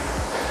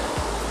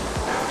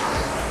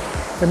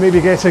 It may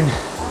be getting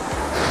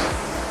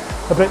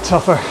a bit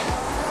tougher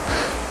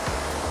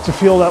to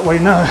feel that way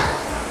now.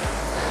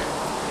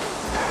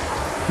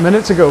 A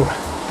minute to go.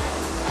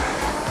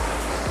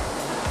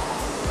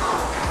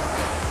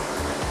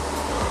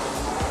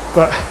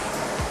 But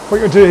what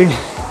you're doing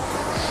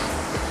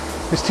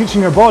is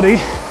teaching your body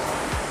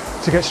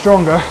to get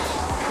stronger,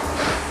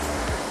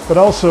 but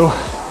also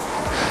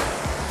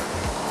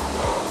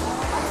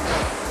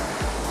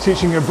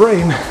teaching your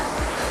brain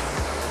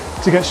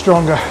to get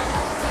stronger,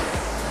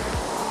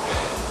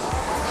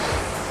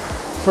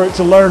 for it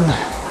to learn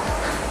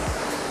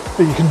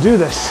that you can do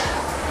this,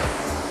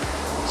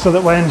 so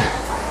that when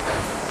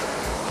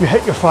you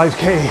hit your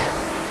 5K,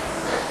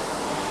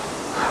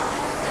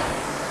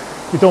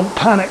 you don't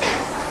panic,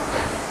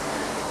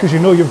 because you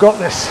know you've got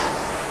this.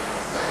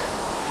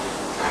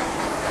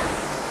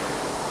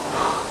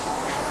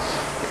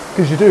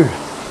 Because you do,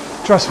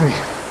 trust me.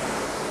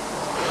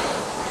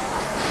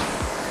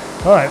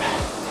 All right,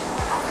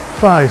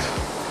 5,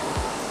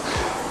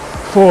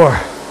 4,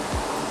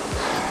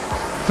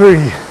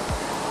 3,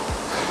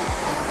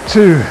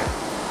 2,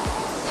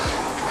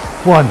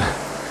 1.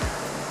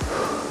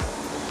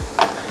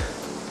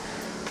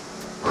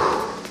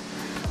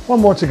 One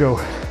more to go.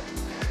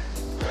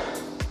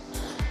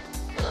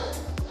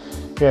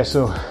 Yeah,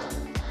 so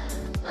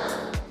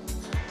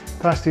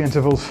past the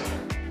intervals,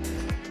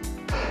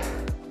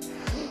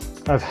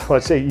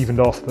 I'd say evened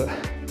off, but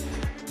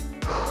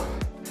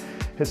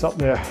it's up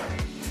there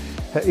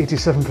at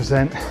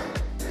 87%,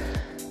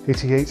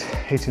 88,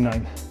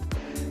 89.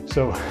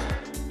 So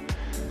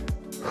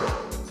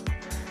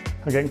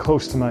I'm getting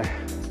close to my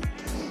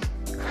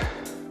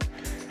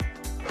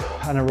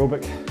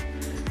anaerobic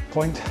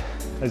point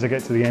as I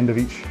get to the end of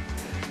each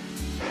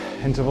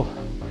interval.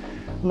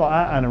 I'm not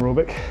at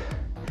anaerobic,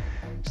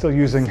 still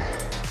using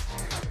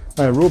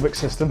my aerobic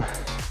system.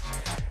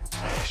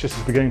 It's just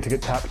it's beginning to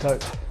get tapped out.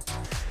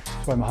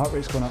 That's why my heart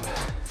rate's gone up.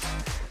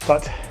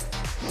 But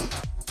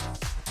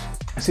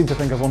I seem to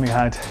think I've only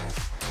had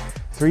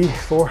 3,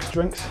 4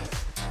 drinks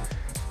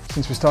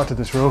since we started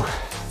this row.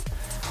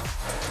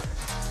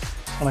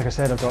 And like I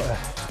said, I've got a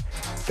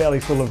belly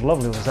full of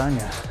lovely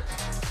lasagna.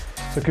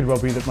 So it could well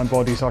be that my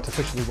body's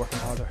artificially working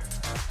harder.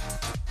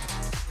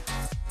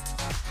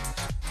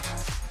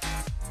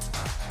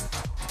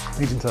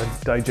 Needing to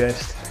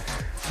digest,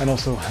 and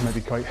also I might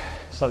be quite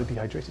slightly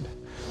dehydrated.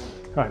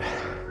 All right,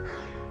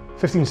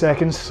 15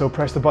 seconds, so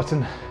press the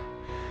button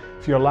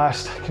for your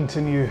last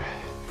continue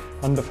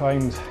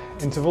undefined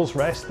intervals,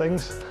 rest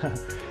things,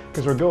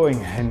 because we're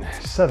going in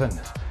 7,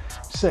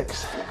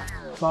 6,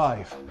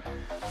 5,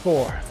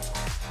 4,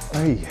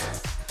 3,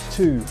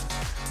 2,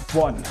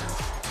 1,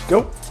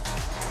 go.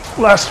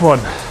 Last one.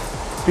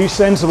 Be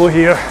sensible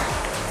here.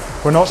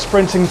 We're not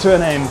sprinting to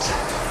an end.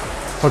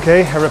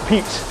 Okay, I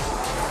repeat.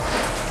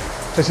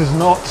 This is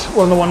not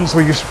one of the ones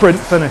where you sprint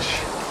finish.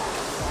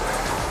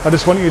 I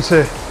just want you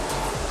to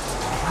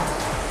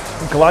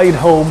glide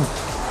home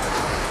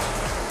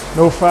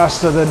no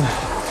faster than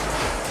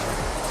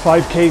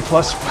 5K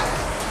plus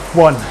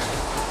 1.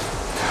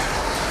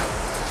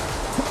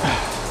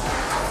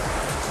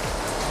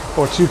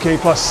 Or 2K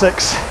plus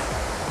 6,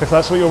 if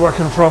that's what you're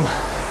working from.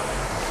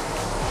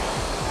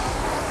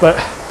 But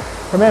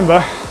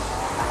remember,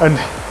 and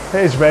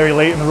it is very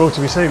late in the road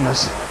to be saying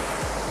this,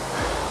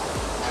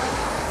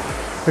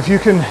 if you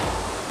can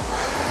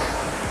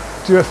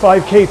do a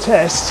 5K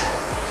test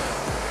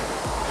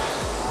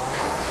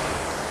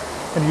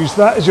and use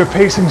that as your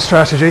pacing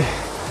strategy,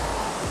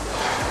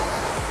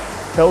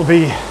 it'll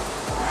be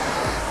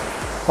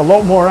a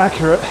lot more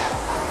accurate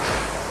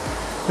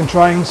than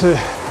trying to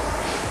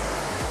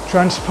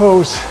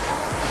transpose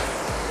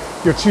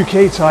your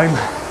 2K time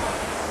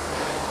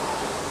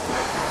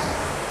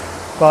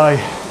by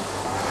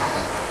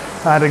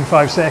adding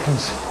 5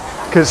 seconds,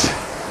 because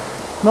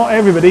Not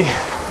everybody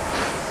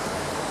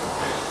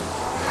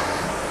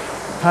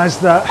has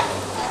that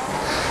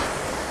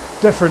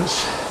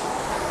difference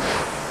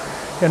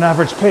in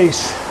average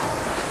pace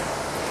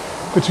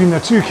between their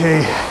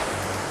 2K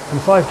and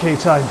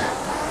 5K time.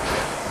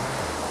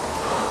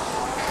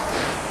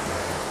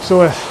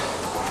 So if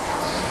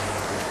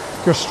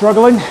you're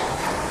struggling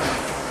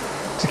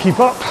to keep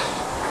up,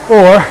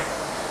 or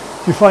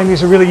you find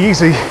these are really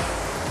easy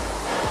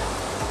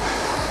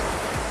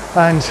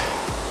and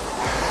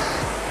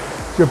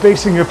you're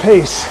basing your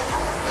pace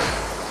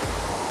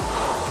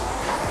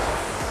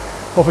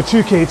off a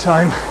 2K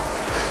time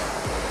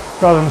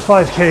rather than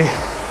 5K,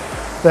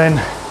 then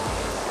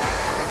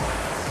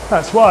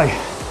that's why.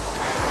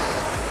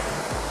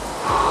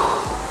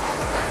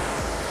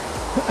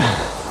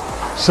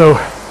 So,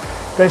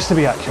 best to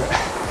be accurate.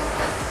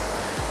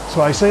 That's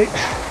what I say.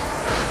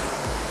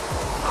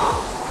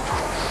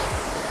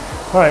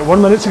 All right,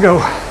 1 minute to go.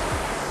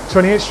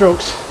 28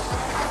 strokes.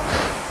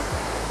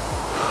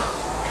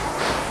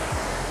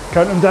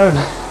 Count them down.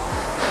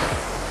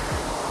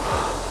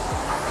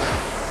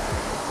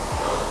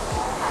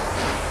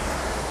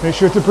 Make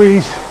sure to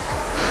breathe.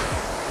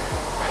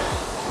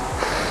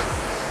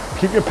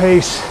 Keep your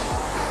pace.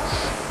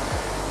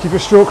 Keep your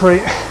stroke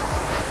rate.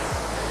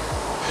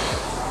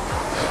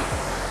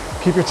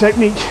 Keep your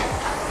technique.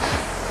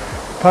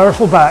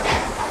 Powerful back.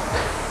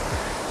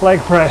 Leg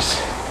press.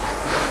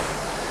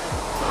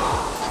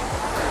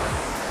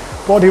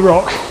 Body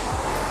rock.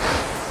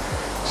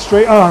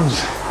 Straight arms.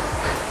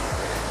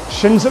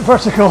 Shins at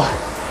vertical.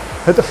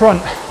 At the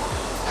front.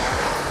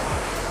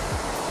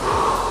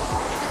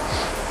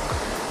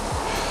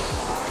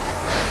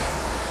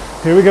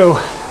 Here we go.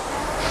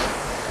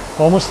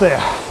 Almost there.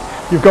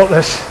 You've got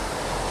this.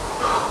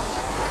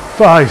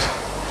 5,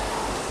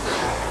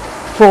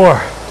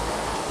 4,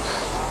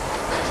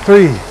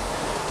 3,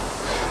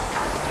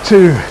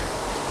 2,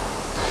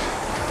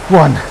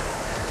 1.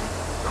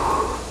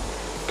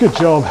 Good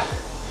job.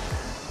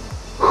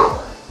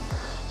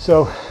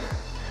 So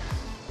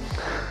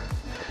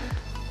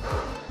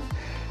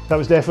that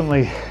was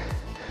definitely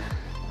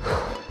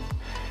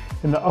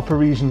in the upper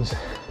regions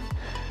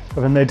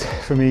of a mid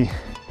for me,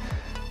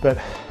 but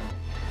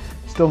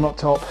still not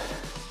top.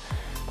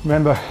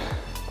 Remember,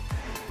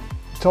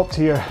 top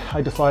tier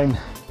I define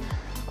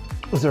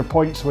as there are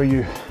points where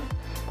you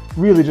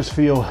really just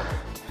feel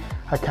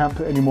I can't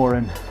put any more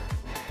in.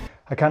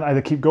 I can't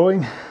either keep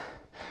going,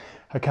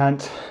 I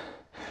can't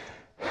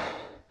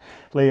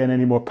lay in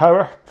any more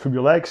power from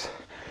your legs,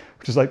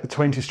 which is like the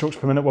 20 strokes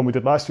per minute one we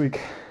did last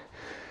week.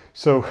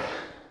 So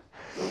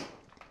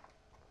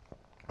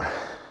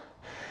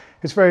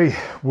it's very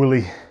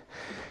woolly,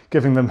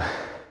 giving them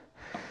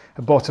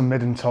a bottom,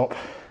 mid and top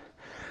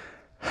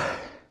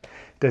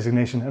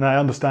designation, and I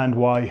understand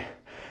why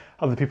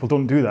other people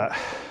don't do that,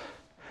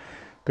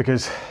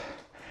 because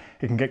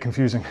it can get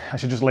confusing. I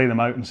should just lay them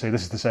out and say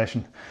this is the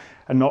session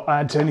and not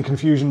add to any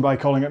confusion by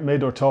calling it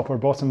mid or top or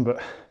bottom, but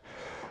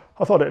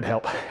I thought it'd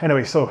help.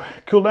 Anyway, so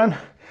cool down,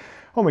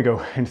 on we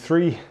go in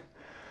 3,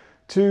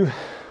 2,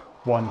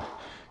 1,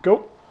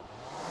 go.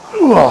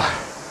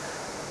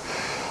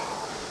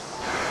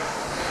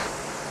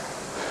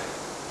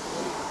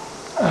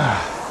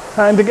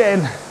 And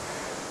again,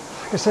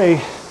 like I say,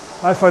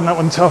 I found that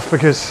one tough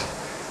because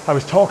I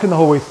was talking the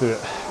whole way through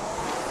it.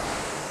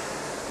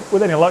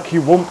 With any luck,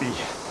 you won't be.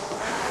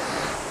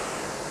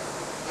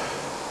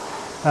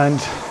 And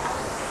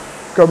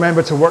got to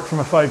remember to work from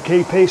a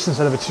 5K pace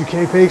instead of a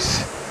 2K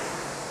pace.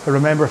 And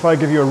remember, if I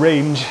give you a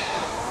range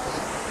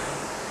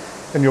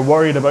and you're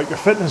worried about your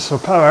fitness or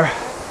power,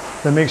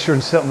 then make sure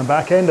and sit on the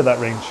back end of that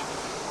range.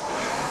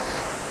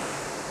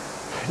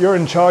 You're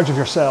in charge of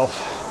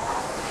yourself.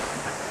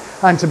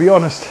 And to be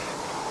honest,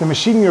 the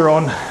machine you're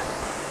on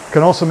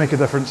can also make a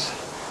difference.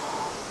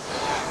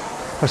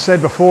 I've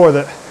said before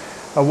that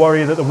I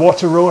worry that the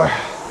water rower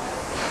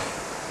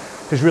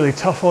is really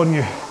tough on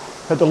you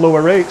at the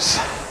lower rates.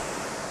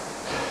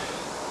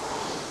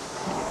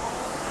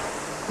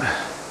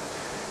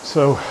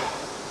 So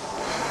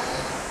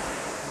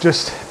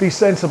just be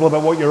sensible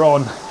about what you're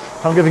on.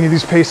 I'm giving you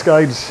these pace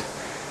guides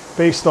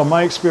based on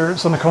my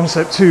experience on the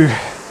Concept 2.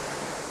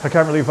 I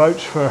can't really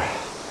vouch for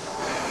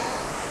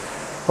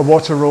a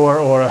water rower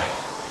or a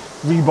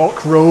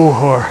Reebok row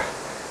or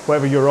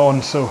whatever you're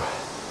on, so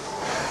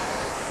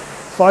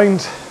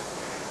find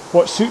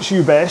what suits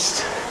you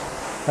best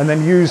and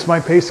then use my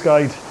pace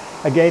guide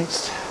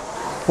against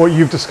what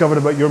you've discovered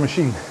about your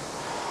machine,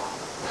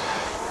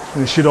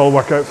 and it should all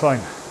work out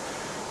fine.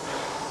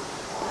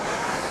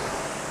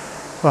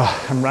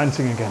 I'm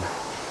ranting again.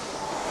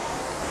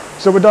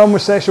 So we're done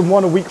with session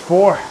 1 of week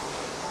 4.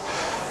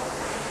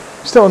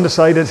 Still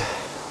undecided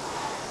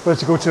whether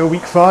to go to a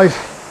week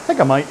 5. I think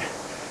I might,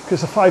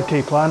 because it's a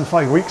 5K plan,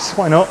 5 weeks,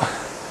 why not?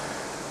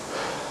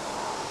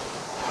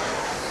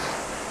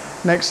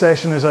 Next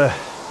session is a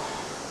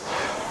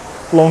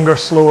longer,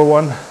 slower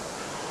one,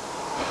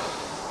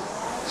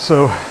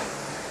 so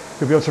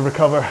you'll be able to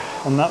recover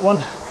on that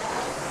one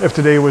if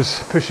today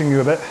was pushing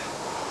you a bit.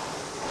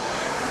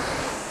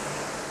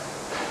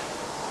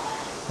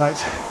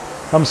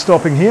 Right, I'm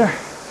stopping here.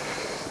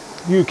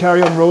 You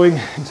carry on rowing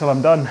until I'm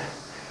done.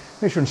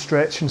 Make sure and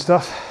stretch and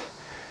stuff.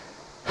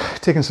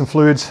 Taking some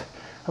fluids,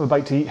 have a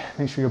bite to eat,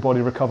 make sure your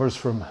body recovers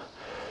from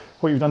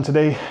what you've done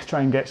today.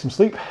 Try and get some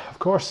sleep, of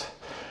course.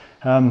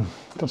 Don't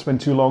spend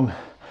too long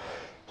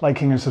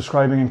liking and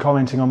subscribing and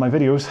commenting on my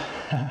videos.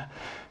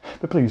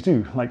 But please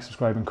do like,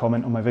 subscribe and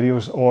comment on my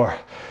videos, or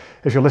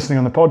if you're listening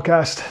on the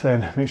podcast,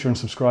 then make sure and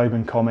subscribe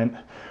and comment,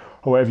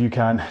 or whatever you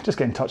can. Just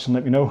get in touch and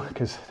let me know,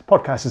 because the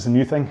podcast is a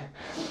new thing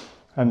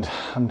and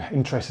I'm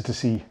interested to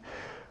see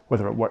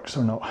whether it works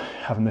or not,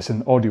 having this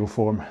in audio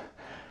form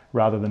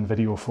rather than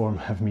video form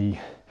of me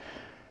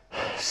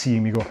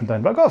seeing me go up and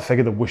down. But I've got to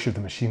figure the whoosh of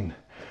the machine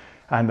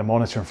and the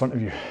monitor in front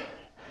of you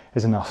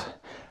is enough.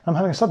 I'm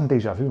having a sudden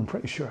deja vu, I'm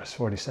pretty sure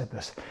I've already said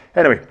this.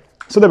 Anyway,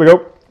 so there we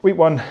go, week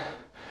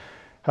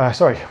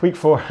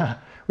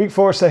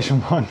four,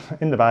 session 1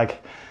 in the bag.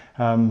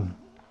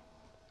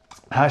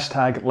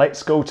 Hashtag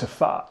let's go to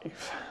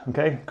 5,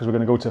 okay? Because we're going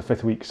to go to a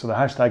 5th week. So the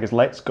hashtag is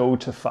let's go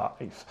to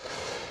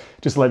 5.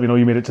 Just to let me know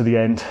you made it to the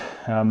end,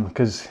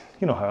 because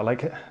you know how I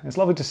like it. It's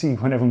lovely to see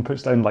when everyone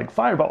puts down like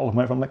fireball and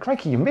whatever. I'm like,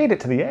 crikey, you made it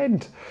to the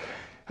end.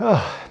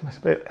 Oh,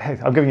 but hey,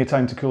 I'm giving you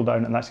time to cool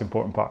down, and that's the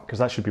important part, because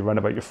that should be around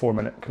about your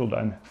 4-minute cool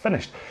down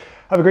finished.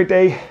 Have a great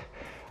day.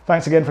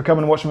 Thanks again for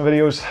coming and watching my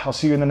videos. I'll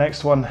see you in the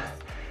next one.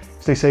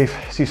 Stay safe.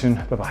 See you soon.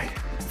 Bye-bye.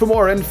 For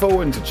more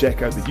info and to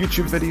check out the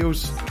YouTube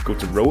videos, go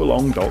to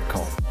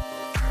rowalong.com.